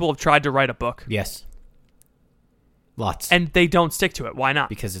many people have tried to write a book? Yes. Lots. And they don't stick to it. Why not?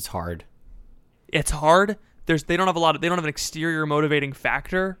 Because it's hard. It's hard. They don't have an exterior motivating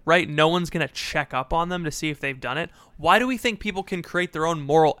factor, right? No one's going to check up on them to see if they've done it. Why do we think people can create their own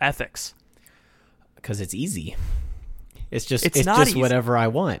moral ethics? Because it's easy. It's just easy. Whatever I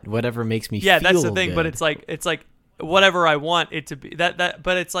want, whatever makes me feel. Yeah, that's the thing, good. But it's like whatever I want it to be. That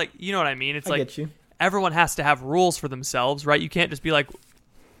but it's like, you know what I mean? It's I like get you. Everyone has to have rules for themselves, right? You can't just be like,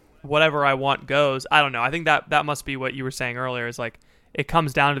 whatever I want goes. I don't know. I think that must be what you were saying earlier, is like, it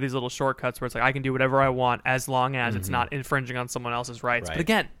comes down to these little shortcuts where it's like, I can do whatever I want as long as it's not infringing on someone else's rights. Right. But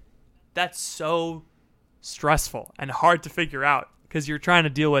again, that's so stressful and hard to figure out because you're trying to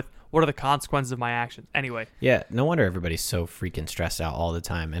deal with what are the consequences of my actions. Anyway. Yeah, no wonder everybody's so freaking stressed out all the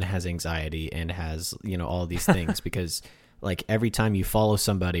time and has anxiety and has, all these things because like every time you follow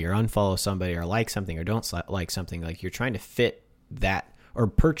somebody or unfollow somebody or like something or don't like something, like you're trying to fit that, or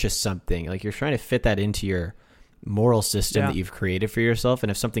purchase something, like you're trying to fit that into your moral system that you've created for yourself, and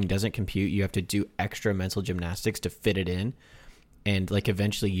if something doesn't compute, you have to do extra mental gymnastics to fit it in, and like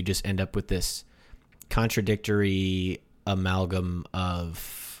eventually you just end up with this contradictory amalgam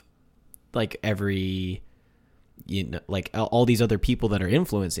of like every like all these other people that are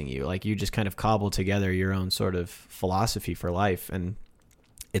influencing you. Like you just kind of cobble together your own sort of philosophy for life, and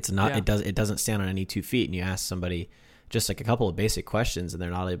it's not it doesn't stand on any 2 feet, and you ask somebody just like a couple of basic questions and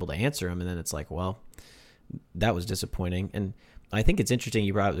they're not able to answer them, and then it's like, well, that was disappointing. And I think it's interesting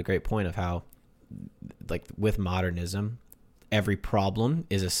you brought up the great point of how, like, with modernism, every problem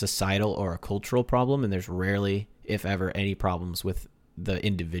is a societal or a cultural problem, and there's rarely, if ever, any problems with the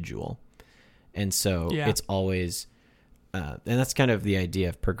individual. And so it's always and that's kind of the idea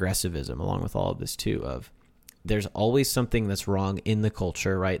of progressivism along with all of this too, of there's always something that's wrong in the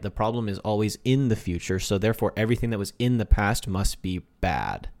culture, right? The problem is always in the future, so therefore everything that was in the past must be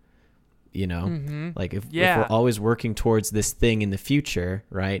bad. You know, like if we're always working towards this thing in the future,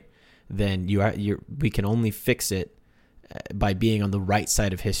 right? Then we can only fix it by being on the right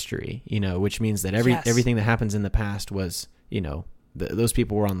side of history, you know, which means that everything that happens in the past was, you know, those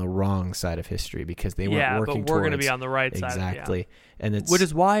people were on the wrong side of history because they weren't working towards. But we're going to be on the right side. Exactly. And it's, which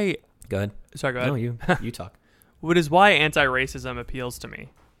is why. Go ahead. Sorry, go ahead. No, you talk. Which is why anti-racism appeals to me.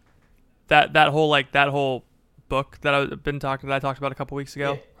 That whole book that I talked about a couple weeks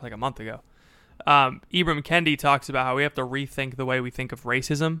ago, like a month ago. Ibram Kendi talks about how we have to rethink the way we think of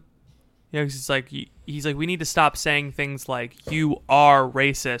racism. You know, he's like we need to stop saying things like "you are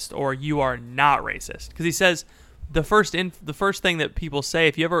racist" or "you are not racist," because he says the first thing that people say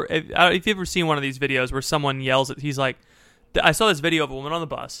if you've ever seen one of these videos where someone yells at, he's like, I saw this video of a woman on the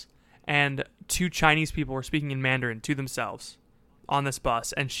bus and two Chinese people were speaking in Mandarin to themselves on this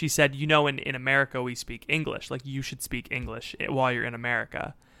bus, and she said, you know, in America we speak English, like you should speak English while you're in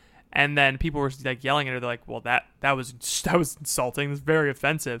America. And then people were like yelling at her. They're like, well, that was insulting. It's very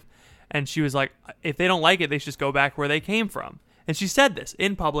offensive. And she was like, if they don't like it, they should just go back where they came from. And she said this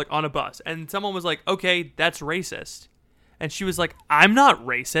in public on a bus. And someone was like, okay, that's racist. And she was like, I'm not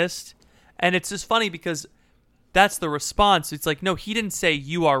racist. And it's just funny because that's the response. It's like, no, he didn't say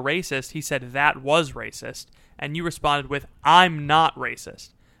you are racist. He said that was racist. And you responded with, I'm not racist.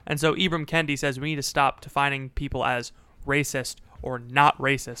 And so Ibram Kendi says we need to stop defining people as racist or not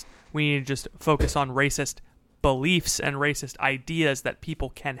racist. We need to just focus on racist beliefs and racist ideas that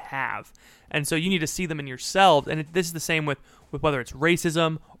people can have. And so you need to see them in yourselves. And this is the same with whether it's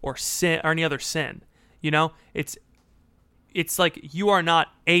racism or sin or any other sin. You know, it's like you are not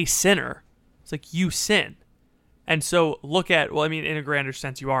a sinner. It's like you sin. And so look at, well, I mean, in a grander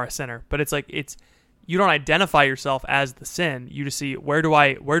sense, you are a sinner, but it's like you don't identify yourself as the sin. You just see where do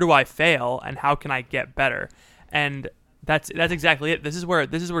I fail and how can I get better. And that's exactly it. This is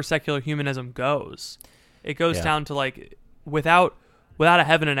where secular humanism goes. It goes down to like without a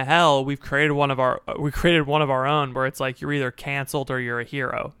heaven and a hell, we've created one of our own where it's like you're either canceled or you're a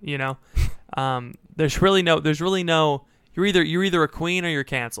hero. You know, there's really no. You're either a queen or you're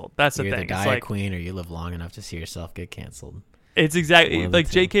canceled. That's the thing. You're either die a queen or you live long enough to see yourself get canceled. It's exactly like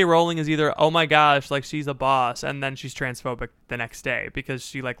J.K. Rowling is either, oh my gosh, like she's a boss, and then she's transphobic the next day because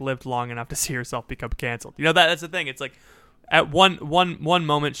she like lived long enough to see herself become canceled. You know, that's the thing. It's like at one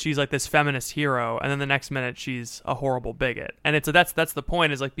moment she's like this feminist hero, and then the next minute she's a horrible bigot. And that's the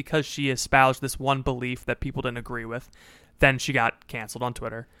point, is like because she espoused this one belief that people didn't agree with, then she got canceled on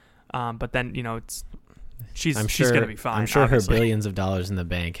Twitter. But then, you know, she's going to be fine. I'm sure obviously. Her billions of dollars in the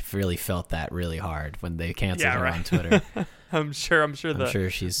bank really felt that really hard when they canceled her on Twitter. I'm sure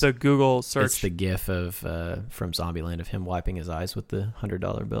she's the Google search. It's the gif of from Zombieland of him wiping his eyes with the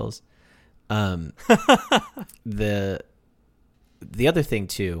 $100 bills. The other thing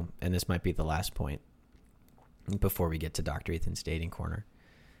too, and this might be the last point before we get to Dr. Ethan's dating corner,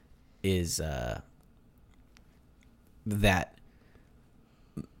 is that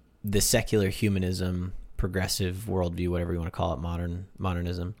the secular humanism, progressive worldview, whatever you want to call it,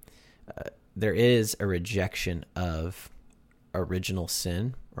 modernism, there is a rejection of original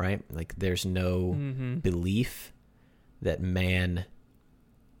sin, right? Like there's no belief that man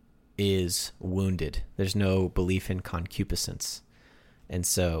is wounded. There's no belief in concupiscence. And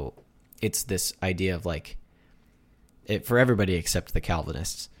so it's this idea of like, for everybody except the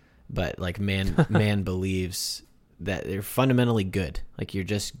Calvinists, but like man believes that they're fundamentally good. Like you're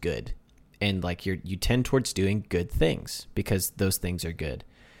just good. And like you tend towards doing good things because those things are good.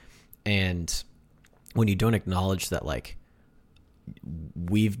 And when you don't acknowledge that, like,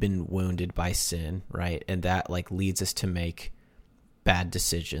 we've been wounded by sin, right? And that like leads us to make bad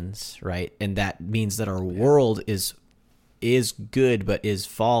decisions, right? And that means that our world is good but is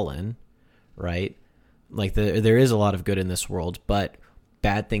fallen, right? Like there is a lot of good in this world, but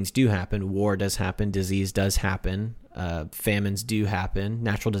bad things do happen. War does happen, disease does happen, famines do happen,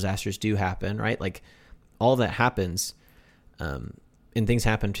 natural disasters do happen, right? Like all that happens, and things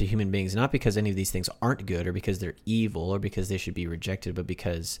happen to human beings, not because any of these things aren't good or because they're evil or because they should be rejected, but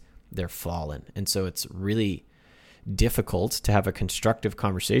because they're fallen. And so it's really difficult to have a constructive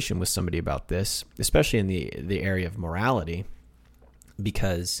conversation with somebody about this, especially in the area of morality,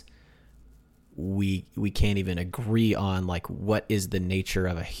 because we can't even agree on like what is the nature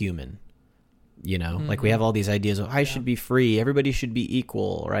of a human. You know, like we have all these ideas of I should be free, everybody should be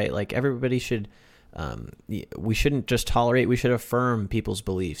equal, right? Like everybody should, we shouldn't just tolerate, we should affirm people's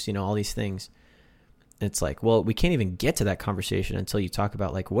beliefs, you know, all these things. it's like, well, we can't even get to that conversation until you talk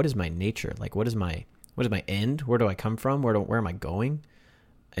about like, what is my nature? Like, what is my end? Where do I come from? Where am I going?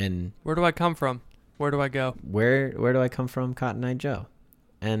 And where do I come from? Where do I go? Where do I come from, Cotton Eye Joe?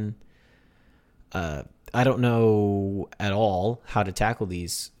 And I don't know at all how to tackle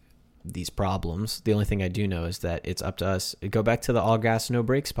these problems. The only thing I do know is that it's up to us. Go back to the All Gas No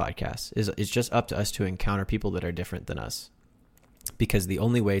Brakes podcast. It's just up to us to encounter people that are different than us, because the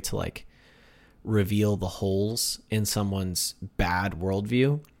only way to like reveal the holes in someone's bad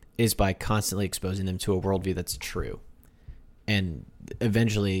worldview is by constantly exposing them to a worldview that's true. And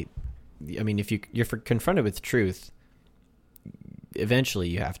eventually, I mean, if you're confronted with truth, eventually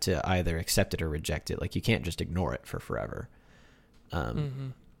you have to either accept it or reject it. Like, you can't just ignore it for forever.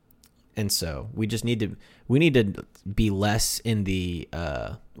 And so we need to be less in the,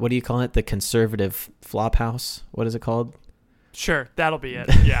 what do you call it? The conservative flop house. What is it called? Sure. That'll be it.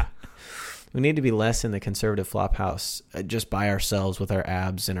 Yeah. We need to be less in the conservative flop house, just by ourselves with our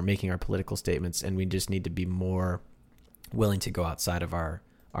abs and are making our political statements. And we just need to be more willing to go outside of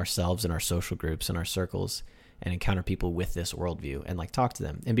ourselves and our social groups and our circles and encounter people with this worldview and like talk to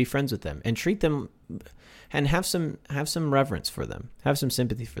them and be friends with them and treat them and have some reverence for them, have some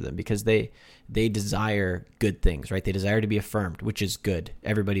sympathy for them, because they desire good things, right? They desire to be affirmed, which is good.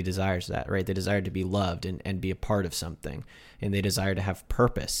 Everybody desires that, right? They desire to be loved and be a part of something, and they desire to have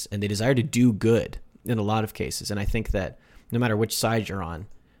purpose, and they desire to do good in a lot of cases. And I think that no matter which side you're on,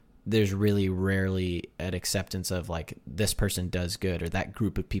 there's really rarely an acceptance of like, this person does good or that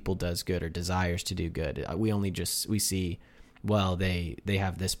group of people does good or desires to do good. We see, well, they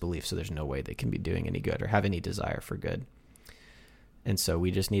have this belief, so there's no way they can be doing any good or have any desire for good. And so we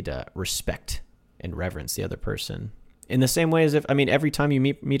just need to respect and reverence the other person in the same way as every time you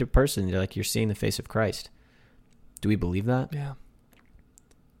meet a person, you're seeing the face of Christ. Do we believe that? Yeah.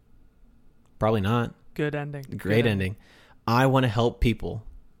 Probably not. Good ending. Great ending. I want to help people.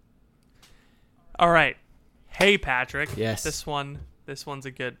 All right. Hey, Patrick. Yes. This one's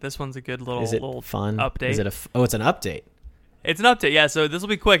a good little, Is it little fun? update. Is it it's an update. It's an update, yeah. So this will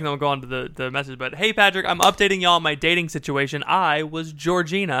be quick, and then we'll go on to the message. But hey, Patrick, I'm updating y'all on my dating situation. I was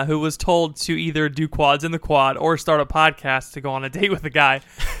Georgina, who was told to either do quads in the quad or start a podcast to go on a date with a guy.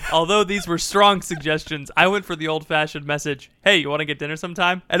 Although these were strong suggestions, I went for the old-fashioned message, hey, you want to get dinner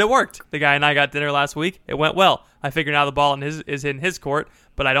sometime? And it worked. The guy and I got dinner last week. It went well. I figure now the ball is in his court,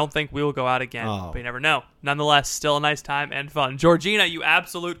 but I don't think we will go out again. But you never know. Nonetheless, still a nice time and fun. Georgina, you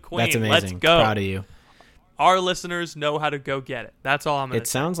absolute queen. That's amazing. Let's go. Proud of you. Our listeners know how to go get it. That's all I'm going to say.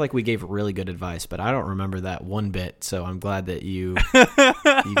 It sounds like we gave really good advice, but I don't remember that one bit, so I'm glad that you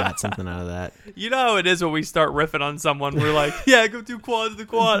got something out of that. You know how it is when we start riffing on someone. We're like, yeah, go do quads the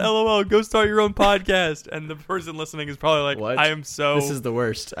quad, LOL, go start your own podcast. And the person listening is probably like, what? I am so... This is the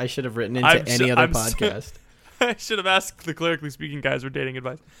worst. I should have written into any other podcast. I should have asked the Clerically Speaking guys for dating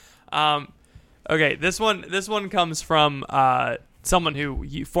advice. Okay, this one comes from someone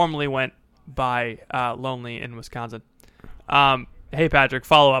who formerly went by Lonely in Wisconsin. Hey, Patrick,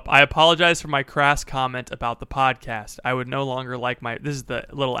 follow up. I apologize for my crass comment about the podcast. I would no longer like my... This is the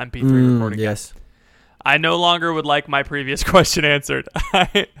little MP3 recording. Yes. I no longer would like my previous question answered.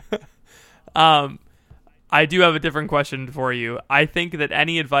 I do have a different question for you. I think that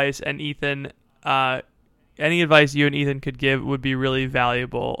any advice you and Ethan could give would be really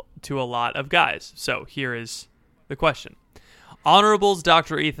valuable to a lot of guys. So here is the question. Honorables,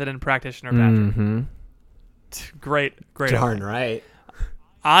 Dr. Ethan, and Practitioner Patrick. Mm-hmm. Great. Darn right.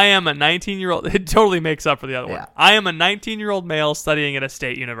 I am a 19-year-old. It totally makes up for the other one. I am a 19-year-old male studying at a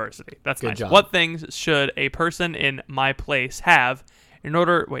state university. That's good nice. job. What things should a person in my place have in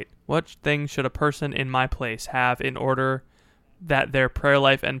order... Wait. What things should a person in my place have in order that their prayer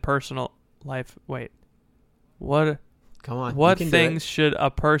life and personal life... Wait. What... Come on. What things should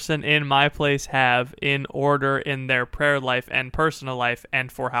a person in my place have in order in their prayer life and personal life,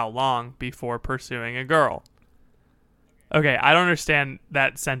 and for how long before pursuing a girl? Okay, I don't understand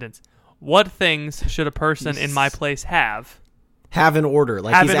that sentence. What things should a person in my place have? Have in order.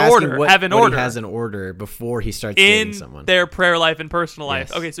 Like have he's in asking order. what Have in he order. has in order before he starts dating someone. In their prayer life and personal life.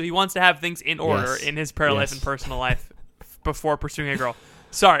 Yes. Okay, so he wants to have things in order Yes. in his prayer life Yes. and personal life before pursuing a girl.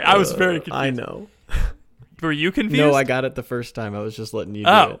 Sorry, I was very confused. I know. Were you confused? No, I got it the first time. I was just letting you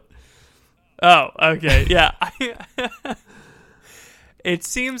do it. Oh, okay. Yeah. It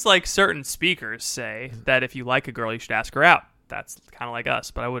seems like certain speakers say that if you like a girl, you should ask her out. That's kind of like us,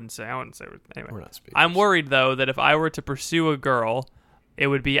 but I wouldn't say anyway. We're not speakers. I'm worried though that if I were to pursue a girl, it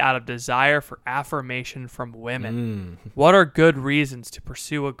would be out of desire for affirmation from women. What are good reasons to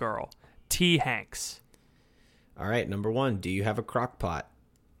pursue a girl? T. Hanks. All right, number 1, do you have a crock pot?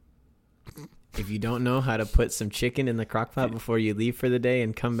 if you don't know how to put some chicken in the crock pot before you leave for the day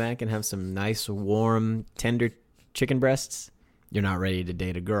and come back and have some nice, warm, tender chicken breasts, you're not ready to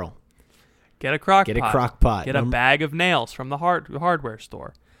date a girl. Get a crock Get pot. a crock pot. Get a bag of nails from the hardware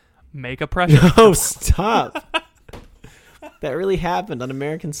store. Make a pressure No, cooker. stop. That really happened on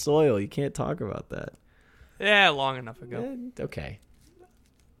American soil. You can't talk about that. Yeah, long enough ago. Okay.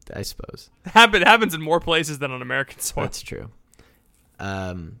 I suppose. It happens in more places than on American soil. That's true.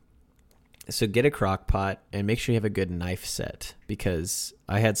 So get a crock pot and make sure you have a good knife set, because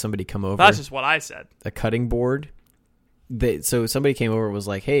I had somebody come over. That's just what I said. A cutting board. So somebody came over and was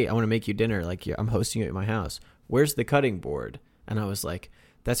like, hey, I want to make you dinner. Like, I'm hosting you at my house. Where's the cutting board? And I was like,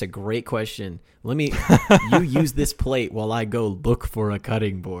 that's a great question. You use this plate while I go look for a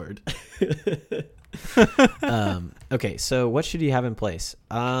cutting board. Okay, so what should you have in place?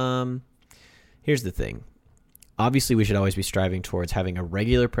 Here's the thing. Obviously, we should always be striving towards having a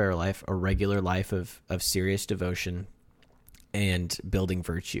regular prayer life, a regular life of serious devotion, and building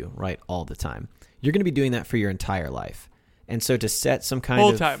virtue, right, all the time. You're going to be doing that for your entire life. And so to set some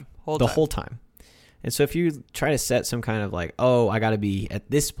kind of... whole time. And so if you try to set some kind of like, oh, I got to be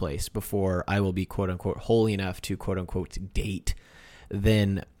at this place before I will be quote unquote holy enough to quote unquote date,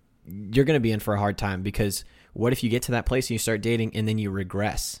 then you're going to be in for a hard time, because what if you get to that place and you start dating and then you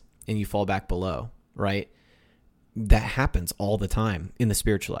regress and you fall back below, right? That happens all the time in the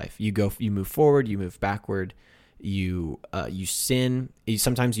spiritual life. You move forward, you move backward, you sin.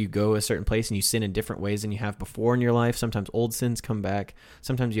 Sometimes you go a certain place and you sin in different ways than you have before in your life. Sometimes old sins come back.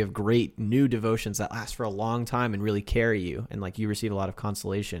 Sometimes you have great new devotions that last for a long time and really carry you, and like you receive a lot of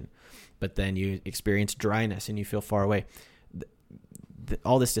consolation, but then you experience dryness and you feel far away.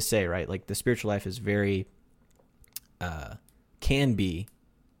 All this to say, right, like the spiritual life is can be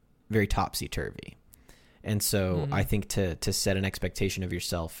very topsy-turvy. And so I think to set an expectation of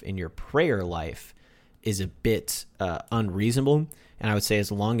yourself in your prayer life is a bit unreasonable. And I would say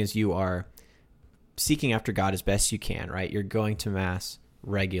as long as you are seeking after God as best you can, right? You're going to Mass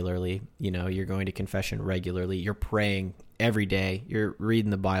regularly, you're going to confession regularly, you're praying every day, you're reading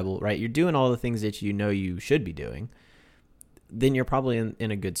the Bible, right? You're doing all the things that you should be doing, then you're probably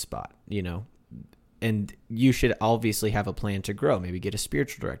in a good spot, And you should obviously have a plan to grow. Maybe get a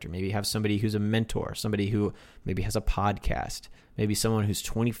spiritual director. Maybe have somebody who's a mentor, somebody who maybe has a podcast, maybe someone who's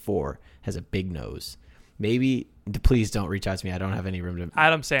 24 has a big nose. Maybe, please don't reach out to me. I don't have any room to...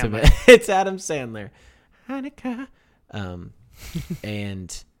 Adam Sandler. It's Adam Sandler. Hanukkah.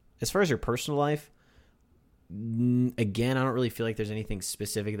 And as far as your personal life, again, I don't really feel like there's anything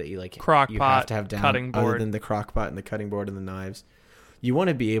specific that you have to have down, cutting board, other than the crock pot and the cutting board and the knives. You want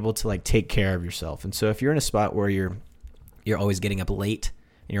to be able to like take care of yourself. And so if you're in a spot where you're always getting up late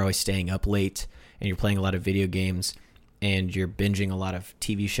and you're always staying up late and you're playing a lot of video games and you're binging a lot of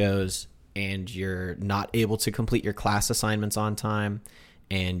TV shows and you're not able to complete your class assignments on time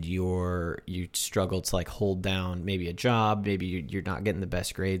and you struggle to like hold down maybe a job, maybe you're not getting the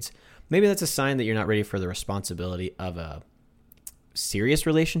best grades, maybe that's a sign that you're not ready for the responsibility of a serious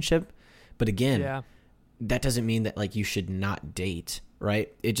relationship. But again, that doesn't mean that like you should not date,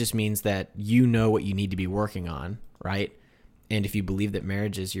 right? It just means that you know what you need to be working on, right? And if you believe that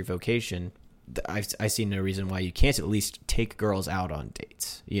marriage is your vocation, I see no reason why you can't at least take girls out on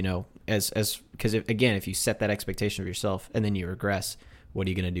dates, because if you set that expectation of yourself and then you regress, what are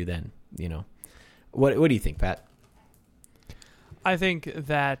you going to do then? What do you think, Pat? I think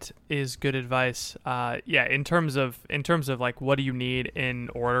that is good advice. In terms of like what do you need in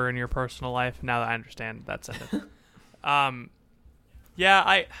order in your personal life? Now that I understand that sentence, I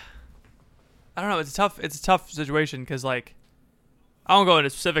don't know. It's a tough situation because like I won't go into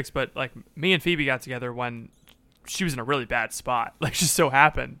specifics, but like me and Phoebe got together when she was in a really bad spot. Like just so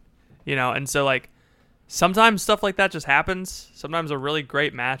happened, and so like sometimes stuff like that just happens. Sometimes a really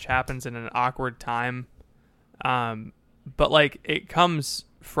great match happens in an awkward time. But like it comes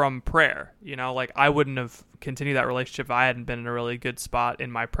from prayer, like I wouldn't have continued that relationship if I hadn't been in a really good spot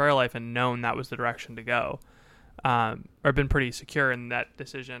in my prayer life and known that was the direction to go, or been pretty secure in that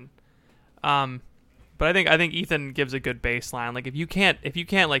decision. But I think Ethan gives a good baseline. Like if you can't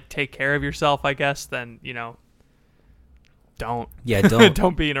like take care of yourself, I guess, then, don't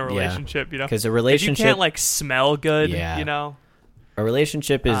don't be in a relationship, because a relationship, if you can't like smell good, a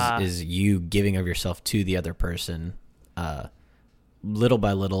relationship is you giving of yourself to the other person, little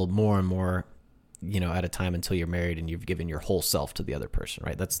by little, more and more, at a time until you're married and you've given your whole self to the other person,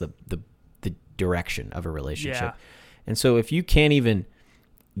 right? That's the direction of a relationship. Yeah. And so if you can't even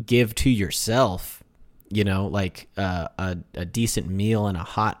give to yourself, like a decent meal and a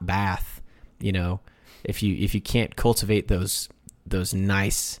hot bath, if you can't cultivate those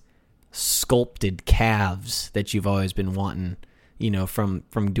nice sculpted calves that you've always been wanting,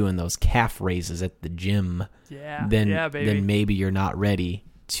 from doing those calf raises at the gym, then maybe you're not ready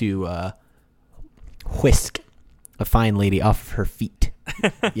to whisk a fine lady off of her feet.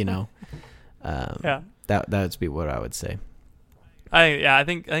 That would be what I would say. I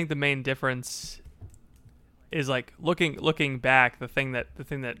think the main difference is like looking back, the thing that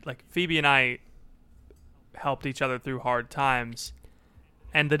like Phoebe and I helped each other through hard times,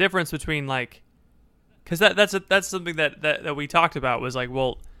 and the difference between like, because that's something that we talked about was like,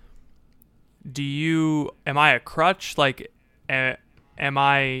 well, am I a crutch? Like, am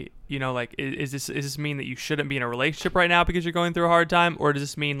I, like, is this mean that you shouldn't be in a relationship right now because you're going through a hard time, or does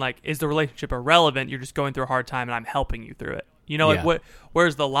this mean like, is the relationship irrelevant? You're just going through a hard time and I'm helping you through it. Like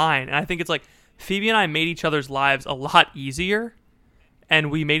where's the line? And I think it's like Phoebe and I made each other's lives a lot easier,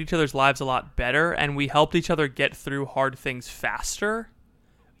 and we made each other's lives a lot better, and we helped each other get through hard things faster.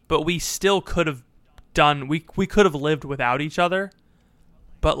 But we still could have we could have lived without each other,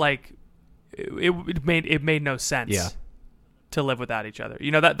 but like it made no sense to live without each other.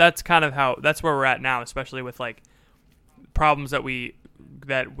 That's kind of that's where we're at now, especially with like problems that we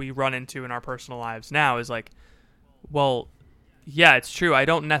run into in our personal lives now, is like, well, yeah, it's true. I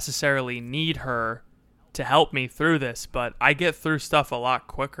don't necessarily need her to help me through this, but I get through stuff a lot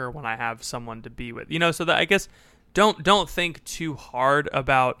quicker when I have someone to be with. So that I guess don't think too hard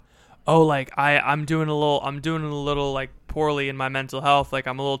about, oh, like I'm doing a little like poorly in my mental health, like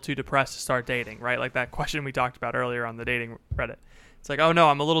I'm a little too depressed to start dating, right? Like that question we talked about earlier on the dating Reddit. It's like, oh no,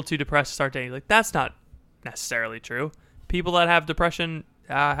 I'm a little too depressed to start dating. Like, that's not necessarily true. People that have depression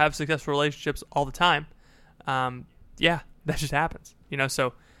have successful relationships all the time. That just happens,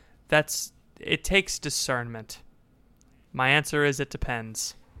 so it takes discernment. My answer is it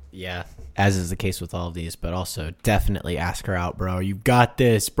depends. Yeah, as is the case with all of these, but also definitely ask her out, bro. You got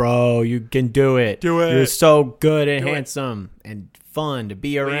this, bro. You can do it. Do it. You're so good and handsome and fun to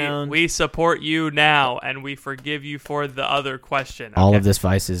be around. We support you now, and we forgive you for the other question. All of this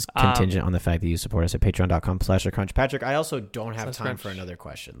advice is contingent on the fact that you support us at patreon.com/crunch. Patrick, I also don't have time for another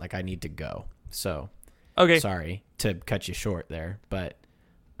question. Like, I need to go. So, okay. Sorry to cut you short there, but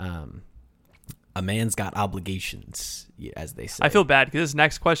a man's got obligations, as they say. I feel bad because this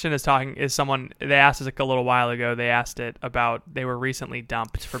next question is someone they asked us like a little while ago. They asked it about they were recently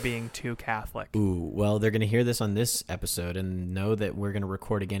dumped for being too Catholic. Ooh, well, they're going to hear this on this episode and know that we're going to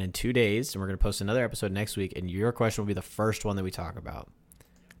record again in 2 days, and we're going to post another episode next week, and your question will be the first one that we talk about.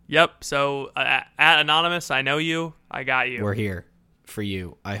 Yep. So at Anonymous, I know you. I got you. We're here for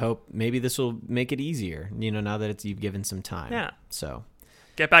you. I hope maybe this will make it easier, now that you've given some time. Yeah. So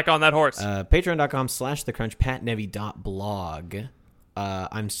get back on that horse. Patreon.com/thecrunch, patnevy.blog.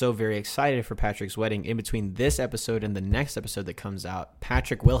 I'm so very excited for Patrick's wedding. In between this episode and the next episode that comes out,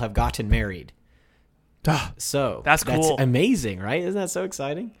 Patrick will have gotten married. So that's cool. That's amazing, right? Isn't that so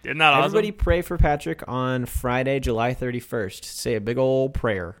exciting? Isn't that awesome? Everybody pray for Patrick on Friday, July 31st. Say a big old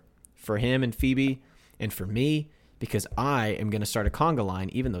prayer for him and Phoebe and for me, because I am going to start a conga line,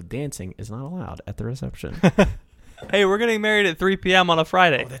 even though dancing is not allowed at the reception. Hey, we're getting married at 3 p.m. on a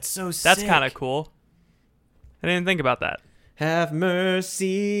Friday. Oh, that's so sick. That's kind of cool. I didn't think about that. Have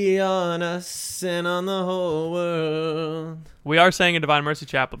mercy on us and on the whole world. We are saying a Divine Mercy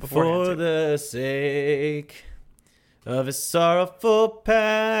Chaplet beforehand. For the sake of his sorrowful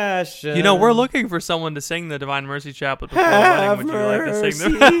passion. We're looking for someone to sing the Divine Mercy Chaplet before the wedding. Would you like to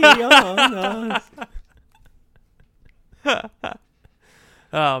sing on us.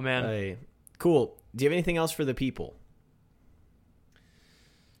 Oh, man. Hey, cool. Do you have anything else for the people?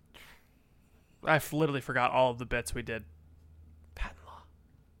 I literally forgot all of the bits we did. Patent law.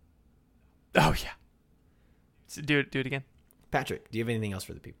 Oh, yeah. Do it again. Patrick, do you have anything else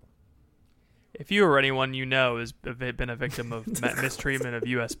for the people? If you or anyone you know has been a victim of mistreatment of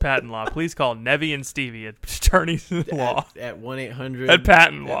U.S. patent law, please call Nevy and Stevie at Attorneys in Law. At 1-800 at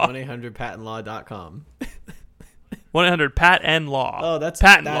Patent Law. 1-800-PatentLaw.com. 1-800-PAT-N-LAW. Oh, that's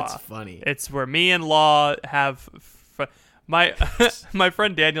Law. funny. It's where me and Law have my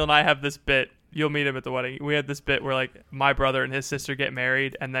friend Daniel and I have this bit. You'll meet him at the wedding. We had this bit where like my brother and his sister get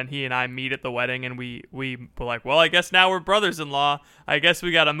married, and then he and I meet at the wedding, and we were like, well, I guess now we're brothers-in-law. I guess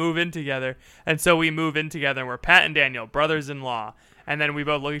we got to move in together. And so we move in together, and we're Pat and Daniel, brothers-in-law. And then we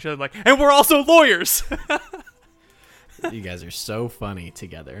both look at each other like, and we're also lawyers. You guys are so funny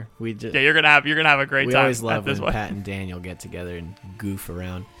together. You're gonna have a great time. We always love when Pat and Daniel get together and goof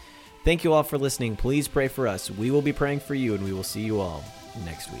around. Thank you all for listening. Please pray for us. We will be praying for you, and we will see you all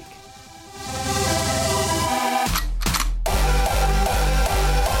next week.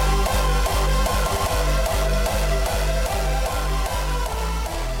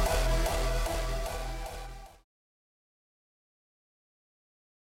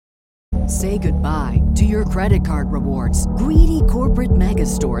 Say goodbye to your credit card rewards. Greedy corporate mega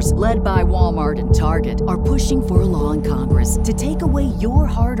stores, led by Walmart and Target, are pushing for a law in Congress to take away your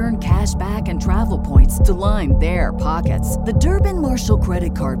hard-earned cash back and travel points to line their pockets. The Durbin-Marshall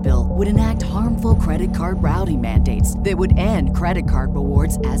credit card bill would enact harmful credit card routing mandates that would end credit card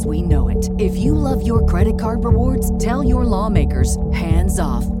rewards as we know it. If you love your credit card rewards, tell your lawmakers, hands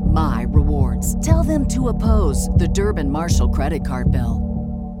off my rewards. Tell them to oppose the Durbin-Marshall credit card bill.